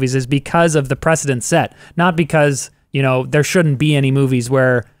Marvel movies is because of the precedent set, not because, there shouldn't be any movies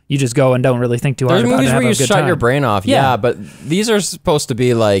where you just go and don't really think too hard about it. There's movies where you shut time. your brain off, yeah, but these are supposed to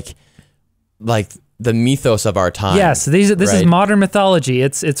be like the mythos of our time. Yes, this is modern mythology.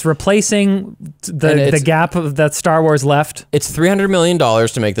 It's replacing the gap that Star Wars left. It's $300 million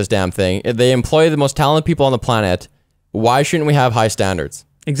to make this damn thing. They employ the most talented people on the planet. Why shouldn't we have high standards?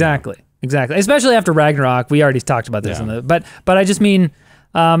 Exactly. Especially after Ragnarok. We already talked about this but I just mean,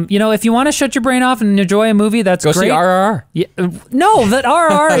 if you want to shut your brain off and enjoy a movie, that's great. Go see RRR. Yeah, no, that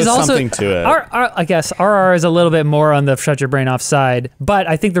RRR is also something to it. I guess RRR is a little bit more on the shut your brain off side, but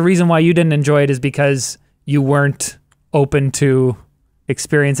I think the reason why you didn't enjoy it is because you weren't open to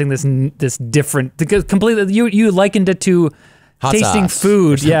experiencing this different, because completely you likened it to hot tasting sauce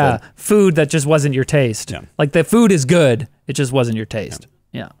food, food that just wasn't your taste. Yeah. Like the food is good, it just wasn't your taste.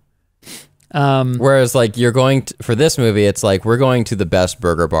 Yeah. Whereas like you're going for this movie, it's like we're going to the best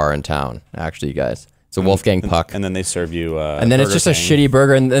burger bar in town. Actually, you guys, it's a Wolfgang Puck, and then they serve you, and then it's just a shitty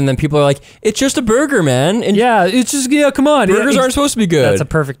burger, and then people are like, it's just a burger, man. And it's just come on, burgers aren't supposed to be good. That's a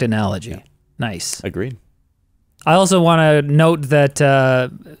perfect analogy. Yeah. Nice. Agreed. I also want to note that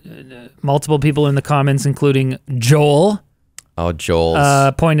multiple people in the comments, including Joel. Oh,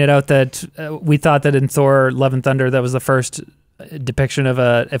 Joel pointed out that we thought that in Thor: Love and Thunder that was the first depiction of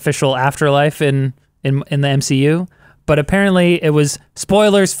a official afterlife in the MCU, but apparently it was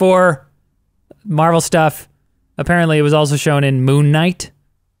spoilers for Marvel stuff. Apparently it was also shown in Moon Knight.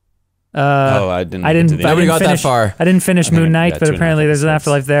 I didn't got that far. I didn't finish Moon Knight, but apparently there's an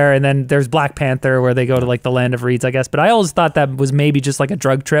afterlife there, and then there's Black Panther where they go to like the land of reeds, I guess. But I always thought that was maybe just like a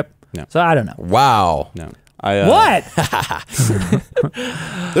drug trip. No. So I don't know. Wow. No. What?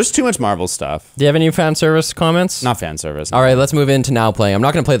 There's too much Marvel stuff. Do you have any fan service comments? Not fan service. All right, let's move into now playing. I'm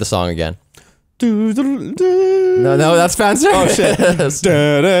not going to play the song again. No, that's fan service. Oh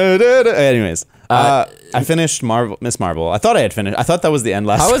shit. Anyways, I finished Miss Marvel. I thought I had finished. I thought that was the end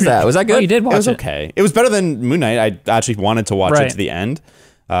last week. How was that? Was that good? Oh, you did watch it. Was okay. It was better than Moon Knight. I actually wanted to watch it to the end.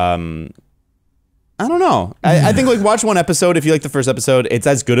 I don't know. I think like watch one episode. If you like the first episode, it's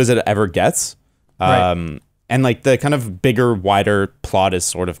as good as it ever gets. And like the kind of bigger, wider plot is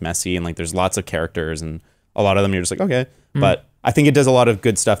sort of messy, and like there's lots of characters, and a lot of them you're just like, okay. But I think it does a lot of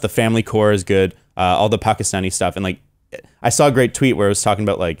good stuff. The family core is good. All the Pakistani stuff, and like I saw a great tweet where it was talking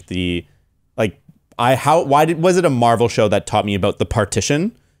about like was it a Marvel show that taught me about the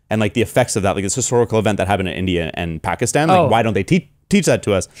partition and like the effects of that, like this historical event that happened in India and Pakistan. Like why don't they teach that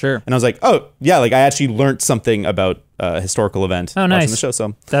to us? Sure. And I was like, oh yeah, like I actually learned something about a historical event watching the show.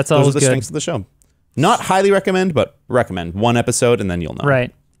 So that's those always are the good. strengths of the show. Not highly recommend, but recommend one episode and then you'll know.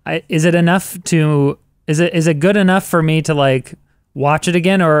 Right. Is it enough to? Is it good enough for me to like watch it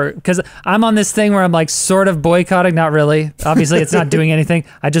again, or because I'm on this thing where I'm like sort of boycotting, not really. Obviously, it's not doing anything.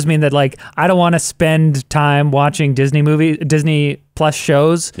 I just mean that like I don't want to spend time watching Disney Plus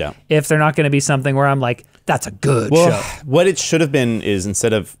shows if they're not going to be something where I'm like, that's a good show. What it should have been is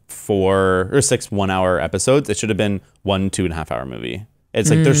instead of 4 or 6 1-hour episodes, it should have been 1 2.5 hour movie. It's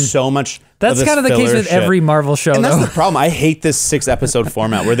like there's so much. That's kind of the case with every Marvel show, and though. That's the problem. I hate this 6-episode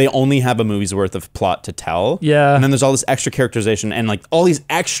format where they only have a movie's worth of plot to tell. Yeah. And then there's all this extra characterization and like all these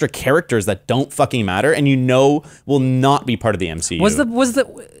extra characters that don't fucking matter and will not be part of the MCU.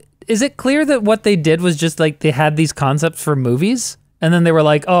 Is it clear that what they did was just like they had these concepts for movies and then they were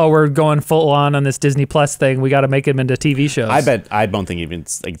like, "Oh, we're going full on this Disney Plus thing. We got to make them into TV shows." I don't think even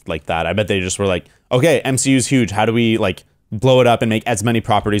it's like that. I bet they just were like, okay, MCU's huge. How do we like blow it up and make as many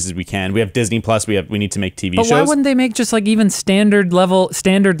properties as we can? We have Disney Plus. We need to make TV shows. But why wouldn't they make just like even standard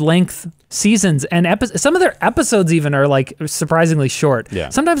length seasons and some of their episodes even are like surprisingly short. Yeah.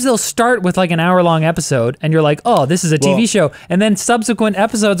 Sometimes they'll start with like an hour-long episode and you're like, "Oh, this is a TV show." And then subsequent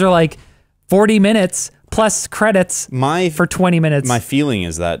episodes are like 40 minutes plus credits for 20 minutes. My feeling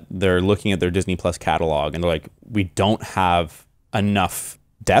is that they're looking at their Disney Plus catalog and they're like, we don't have enough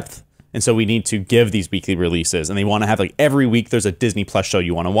depth. And so we need to give these weekly releases, and they want to have like every week there's a Disney Plus show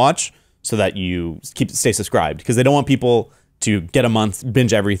you want to watch so that you stay subscribed, because they don't want people to get a month,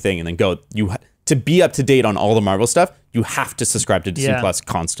 binge everything, and then go. To be up to date on all the Marvel stuff, you have to subscribe to Disney Plus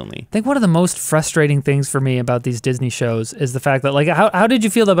constantly. I think one of the most frustrating things for me about these Disney shows is the fact that, like, how did you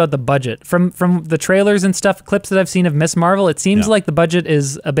feel about the budget? From the trailers and stuff, clips that I've seen of Miss Marvel, it seems like the budget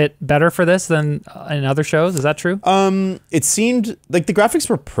is a bit better for this than in other shows. Is that true? It seemed like the graphics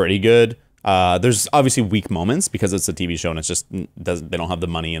were pretty good. There's obviously weak moments because it's a TV show and it's just they don't have the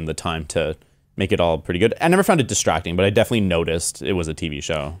money and the time to make it all pretty good. I never found it distracting, but I definitely noticed it was a TV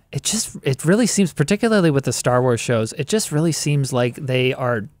show. It really seems, particularly with the Star Wars shows, it just really seems like they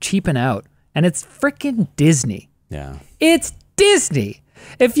are cheaping out. And it's freaking Disney. Yeah. It's Disney.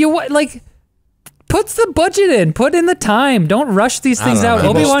 If you like, puts the budget in, put in the time. Don't rush these things out.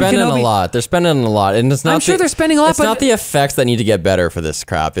 Obi-Wan Kenobi. They're spending a lot, and it's not. I'm sure they're spending a lot. It's not the effects that need to get better for this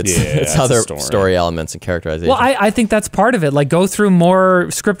crap. It's other story elements and characterization. Well, I think that's part of it. Like, go through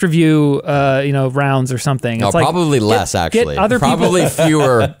more script review, rounds or something. No, it's like, probably less actually. Get other probably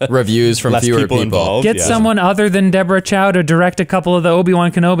fewer reviews from Less fewer people involved. Get someone other than Deborah Chow to direct a couple of the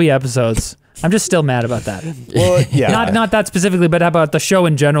Obi-Wan Kenobi episodes. I'm just still mad about that. Well, yeah. Not that specifically, but how about the show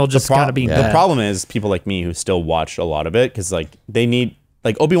in general just kind of being bad. The problem is people like me who still watch a lot of it because like they need,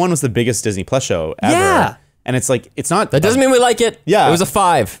 like, Obi-Wan was the biggest Disney Plus show ever. Yeah. And it's like, it's not. That doesn't mean we like it. Yeah. It was a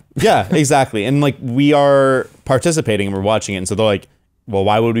 5. Yeah, exactly. And like we are participating and we're watching it. And so they're like, well,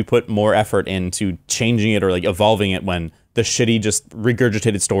 why would we put more effort into changing it or like evolving it when the shitty, just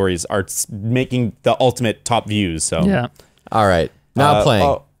regurgitated stories are making the ultimate top views? So Yeah. All right. Now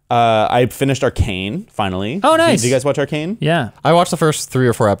playing. I finished Arcane finally. Oh, nice. Did you guys watch Arcane? Yeah. I watched the first 3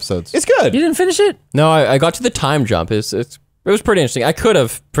 or 4 episodes. It's good. You didn't finish it? No, I got to the time jump. It was pretty interesting. I could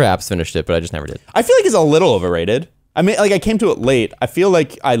have perhaps finished it, but I just never did. I feel like it's a little overrated. I mean, like, I came to it late. I feel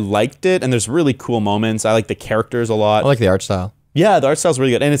like I liked it, and there's really cool moments. I like the characters a lot. I like the art style. Yeah, the art style's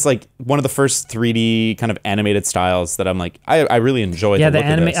really good, and it's like one of the first 3D kind of animated styles that I'm like, I really enjoy. Yeah, the look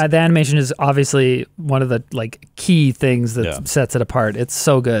of this. the animation is obviously one of the like key things that sets it apart. It's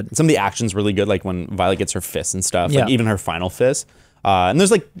so good. Some of the action's really good, like when Violet gets her fists and stuff, Yeah. like even her final fist. And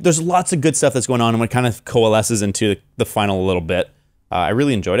there's lots of good stuff that's going on, and it kind of coalesces into the final a little bit. I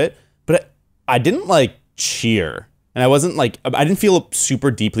really enjoyed it, but I didn't like cheer. And I didn't feel super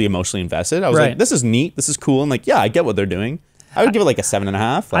deeply emotionally invested. I was like, this is neat, this is cool, and like, yeah, I get what they're doing. I would give it like a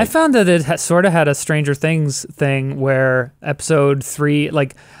 7.5. I found that it sort of had a Stranger Things thing where episode 3,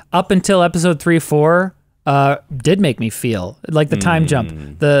 like up until episode 3, 4, did make me feel like the time jump.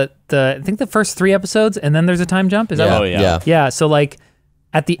 I think the first 3 episodes, and then there's a time jump. Is that right? yeah. Yeah. So like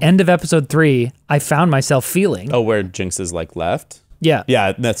at the end of episode 3, I found myself feeling. Oh, where Jinx is like left. Yeah.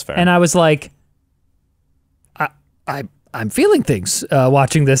 Yeah, that's fair. And I was like, I'm feeling things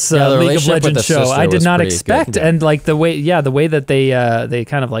watching this League of relationship with Legends the show. sister I did was not pretty expect, good. and like the way that they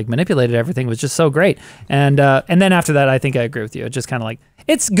kind of like manipulated everything was just so great. And then after that, I think I agree with you. It just kind of like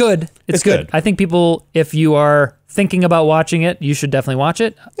it's good. It's good. I think people, if you are thinking about watching it, you should definitely watch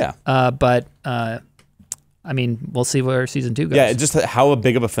it. Yeah. But I mean, we'll see where season 2 goes. Yeah, just how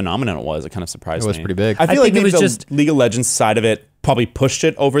big of a phenomenon it was. It kind of surprised me. It was pretty big. I feel like think it maybe was the just- League of Legends side of it probably pushed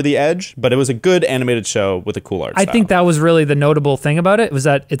it over the edge, but it was a good animated show with a cool art style. I think that was really the notable thing about it, was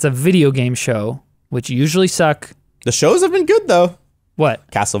that it's a video game show, which usually suck. The shows have been good though. What?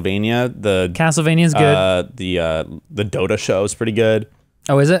 Castlevania, Castlevania's good. The Dota show is pretty good.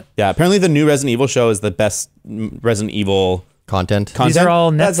 Oh, is it? Yeah, apparently the new Resident Evil show is the best Resident Evil Content. These are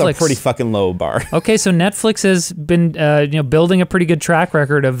all That's a Netflix. pretty fucking low bar. Okay, so Netflix has been building a pretty good track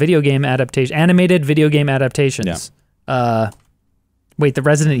record of animated video game adaptations. Wait, the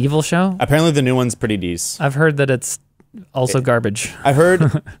Resident Evil show? Apparently the new one's pretty decent. I've heard that it's also garbage. I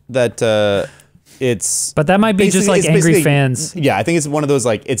heard that it's... But that might be just like it's angry basically- fans. Yeah, I think it's one of those,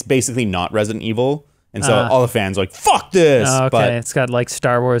 like, it's basically not Resident Evil. And so all the fans are like, fuck this! Oh, okay, But it's got like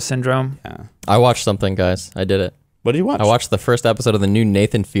Star Wars syndrome. I watched something, guys. I did it. what did you watch? I watched the first episode of the new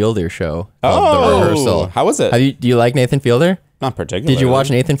Nathan Fielder show called The Rehearsal. How was it? Do you like Nathan Fielder? Not particularly. Did you watch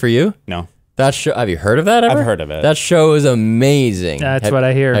Nathan For You? No. That show, have you heard of that ever? I've heard of it. That show is amazing. That's what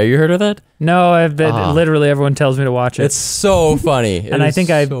I hear. Have you heard of that? No, I've been literally everyone tells me to watch it. It's so funny. And I think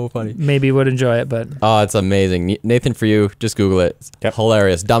so funny. maybe would enjoy it, but Oh, it's amazing. Nathan, for you, just Google it. It's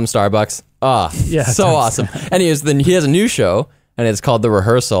hilarious. Dumb Starbucks. Yeah, so awesome. And he has a new show, and it's called The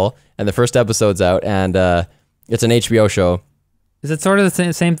Rehearsal, and the first episode's out, and it's an HBO show. is it sort of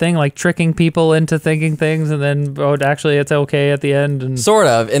the same thing, like tricking people into thinking things and then, actually it's okay at the end? And Sort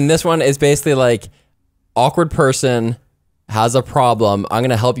of. And this one is basically like, awkward person has a problem. I'm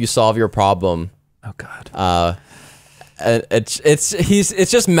going to help you solve your problem. Oh, God.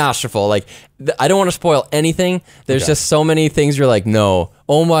 It's just masterful. Like, I don't want to spoil anything. There's just so many things you're like, no,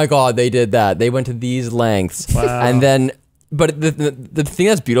 oh my God, they did that. They went to these lengths. Wow. And then, but the thing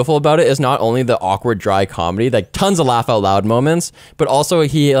that's beautiful about it is not only the awkward, dry comedy, like tons of laugh out loud moments, but also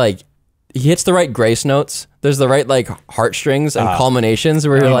he hits the right grace notes. There's the right like heartstrings and culminations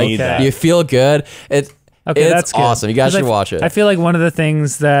where you're like, you feel good. It's that's good. awesome. You guys should watch it. I feel like one of the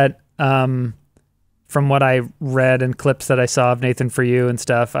things that, from what I read and clips that I saw of Nathan For You and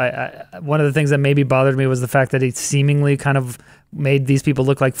stuff, one of the things that maybe bothered me was the fact that he seemingly kind of made these people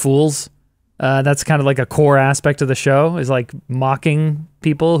look like fools. That's kind of like a core aspect of the show, is like mocking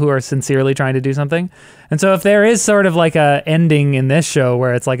people who are sincerely trying to do something. And so if there is sort of like a ending in this show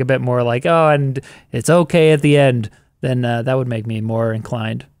where it's like a bit more like, oh, and it's okay at the end, then that would make me more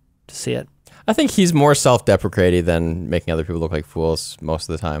inclined to see it. I think he's more self-deprecating than making other people look like fools most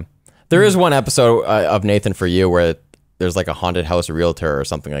of the time. There is one episode of Nathan For You where there's like a haunted house realtor or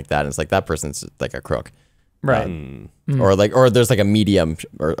something like that, and it's like that person's like a crook. Right. Or there's like a medium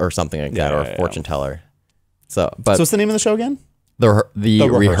or something like that, or a fortune teller. So what's the name of the show again? The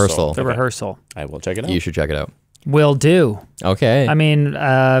rehearsal. The Rehearsal. I will check it out. You should check it out. Will do. Okay. I mean,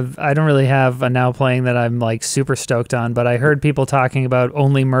 I don't really have a Now Playing that I'm like super stoked on, but I heard people talking about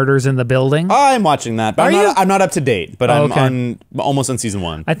Only Murders in the Building. I'm watching that, but I'm not up to date, but I'm almost on season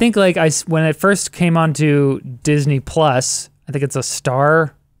 1. I think like when it first came onto Disney Plus, I think it's a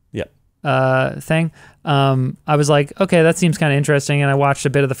Star thing. I was like, okay, that seems kind of interesting, and I watched a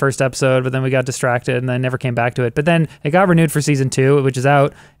bit of the first episode, but then we got distracted and I never came back to it. But then it got renewed for season 2, which is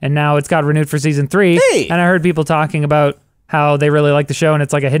out, and now it's got renewed for season 3. Hey! And I heard people talking about how they really like the show and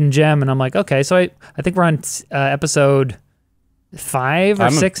it's like a hidden gem, and I'm like, okay, so I think we're on episode 5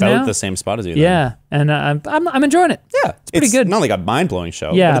 or 6 now. I'm about the same spot as you. Then. Yeah, and I'm enjoying it. Yeah, it's pretty good. Not like a mind-blowing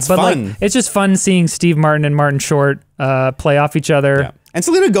show. Yeah, but it's fun. Like, it's just fun seeing Steve Martin and Martin Short play off each other. Yeah. And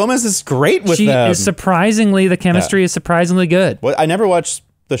Selena Gomez is great with them. The chemistry is surprisingly good. Well, I never watched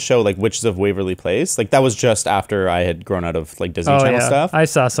the show like Witches of Waverly Place. Like that was just after I had grown out of like Disney Channel stuff. I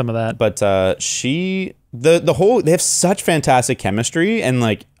saw some of that. But they have such fantastic chemistry, and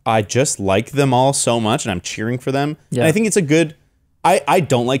like I just like them all so much, and I'm cheering for them. Yeah. And I think it's a good. I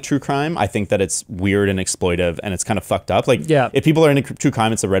don't like true crime. I think that it's weird and exploitive, and it's kind of fucked up. Like, if people are into true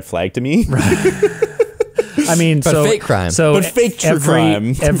crime, it's a red flag to me. I mean, but fake crime. So fake true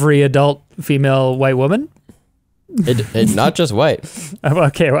crime. Every adult female white woman? Not just white.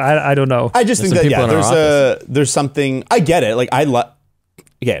 Okay, well, I don't know. I just think that there's something. I get it. Like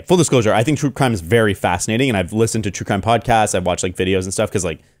full disclosure, I think true crime is very fascinating, and I've listened to true crime podcasts. I've watched like videos and stuff because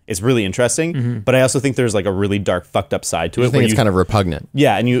like it's really interesting. But I also think there's like a really dark, fucked up side to it. I think it's kind of repugnant.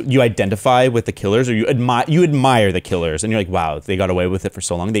 Yeah, and you identify with the killers, or you admire the killers, and you're like, wow, they got away with it for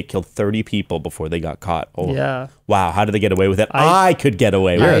so long. They killed 30 people before they got caught. Oh, yeah. Wow, how did they get away with it? I could get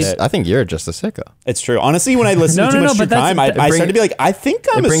away with it. I think you're just a sicko. It's true. Honestly, when I listen to too much true crime, I start to be like, I think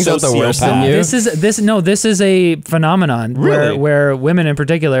I'm a sociopath. It brings out the worst in you. This is a phenomenon where women in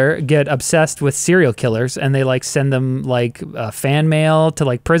particular get obsessed with serial killers, and they like send them like fan mail to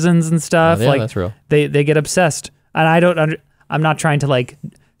like prisons and stuff. Yeah, like that's real. They get obsessed, and I'm not trying to like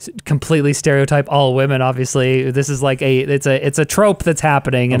completely stereotype all women. Obviously, this is like it's a trope that's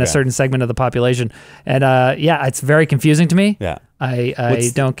happening in a certain segment of the population, and it's very confusing to me. Yeah,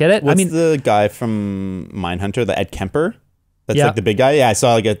 I don't get it. What's the guy from Mindhunter, the Ed Kemper? That's like the big guy. Yeah, I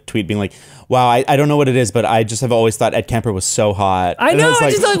saw like a tweet being like, "Wow, I don't know what it is, but I just have always thought Ed Kemper was so hot." I know.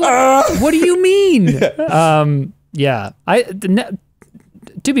 I just like, what do you mean?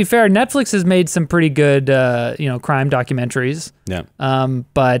 To be fair, Netflix has made some pretty good, crime documentaries. Yeah.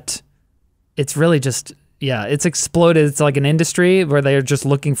 But it's really just, it's exploded. It's like an industry where they're just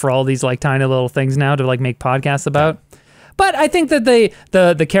looking for all these like tiny little things now to like make podcasts about. But I think that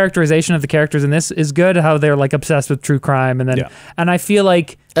the characterization of the characters in this is good. How they're like obsessed with true crime, and I feel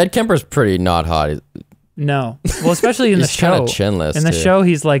like Ed Kemper's pretty not hot. No, well, especially in the show. He's kind of chinless. In the show,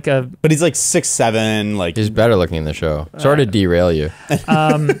 he's like but he's like 6'7". Like he's better looking in the show. Sorry to derail you.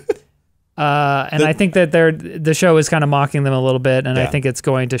 And I think that the show is kind of mocking them a little bit, and I think it's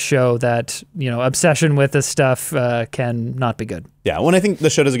going to show that, obsession with this stuff can not be good. Yeah, well, and I think the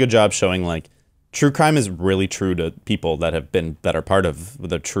show does a good job showing, like, true crime is really true to people that have been that are part of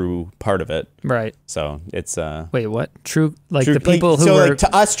the true part of it. Right. So it's Wait, what? True, like true, the people who so were... like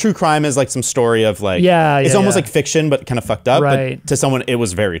to us, true crime is like some story of like it's almost like fiction, but kind of fucked up. Right. But to someone, it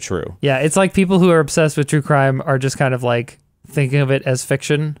was very true. Yeah, it's like people who are obsessed with true crime are just kind of like thinking of it as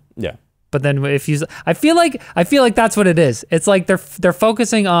fiction. Yeah. But then if you, I feel like that's what it is. It's like they're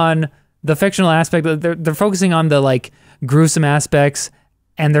focusing on the fictional aspect. They're focusing on the like gruesome aspects,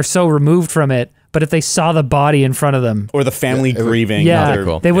 and they're so removed from it. But if they saw the body in front of them, or the family grieving,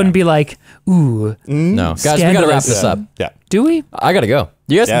 they wouldn't be like, ooh. No, guys, we gotta wrap this up. Yeah. Do we? I gotta go.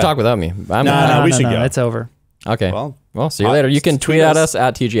 You guys can talk without me. No, we should go. It's over. Okay. Well, see you later. You can tweet at us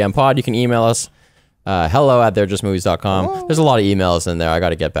at TGMPod. You can email us hello@they'rejustmovies.com. There's a lot of emails in there. I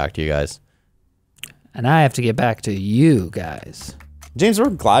gotta get back to you guys. And I have to get back to you guys. James, we're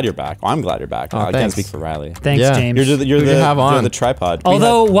glad you're back. Well, I'm glad you're back. I can't thanks. speak for Riley. Thanks, James. You're the tripod.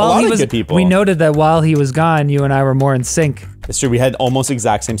 Although while he was, good people. we noted that while he was gone, you and I were more in sync. It's true. We had almost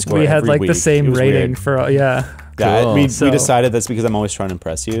exact same score. We had every like week. the same It was rating weird. for Yeah, we So- decided that's because I'm always trying to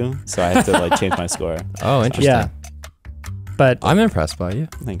impress you, so I have to like change my score. Oh, interesting. Yeah. But I'm impressed by you.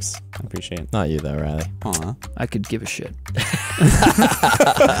 Thanks, I appreciate it. Not you though, Riley. Aw. I could give a shit.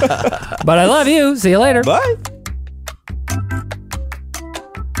 But I love you. See you later. Bye.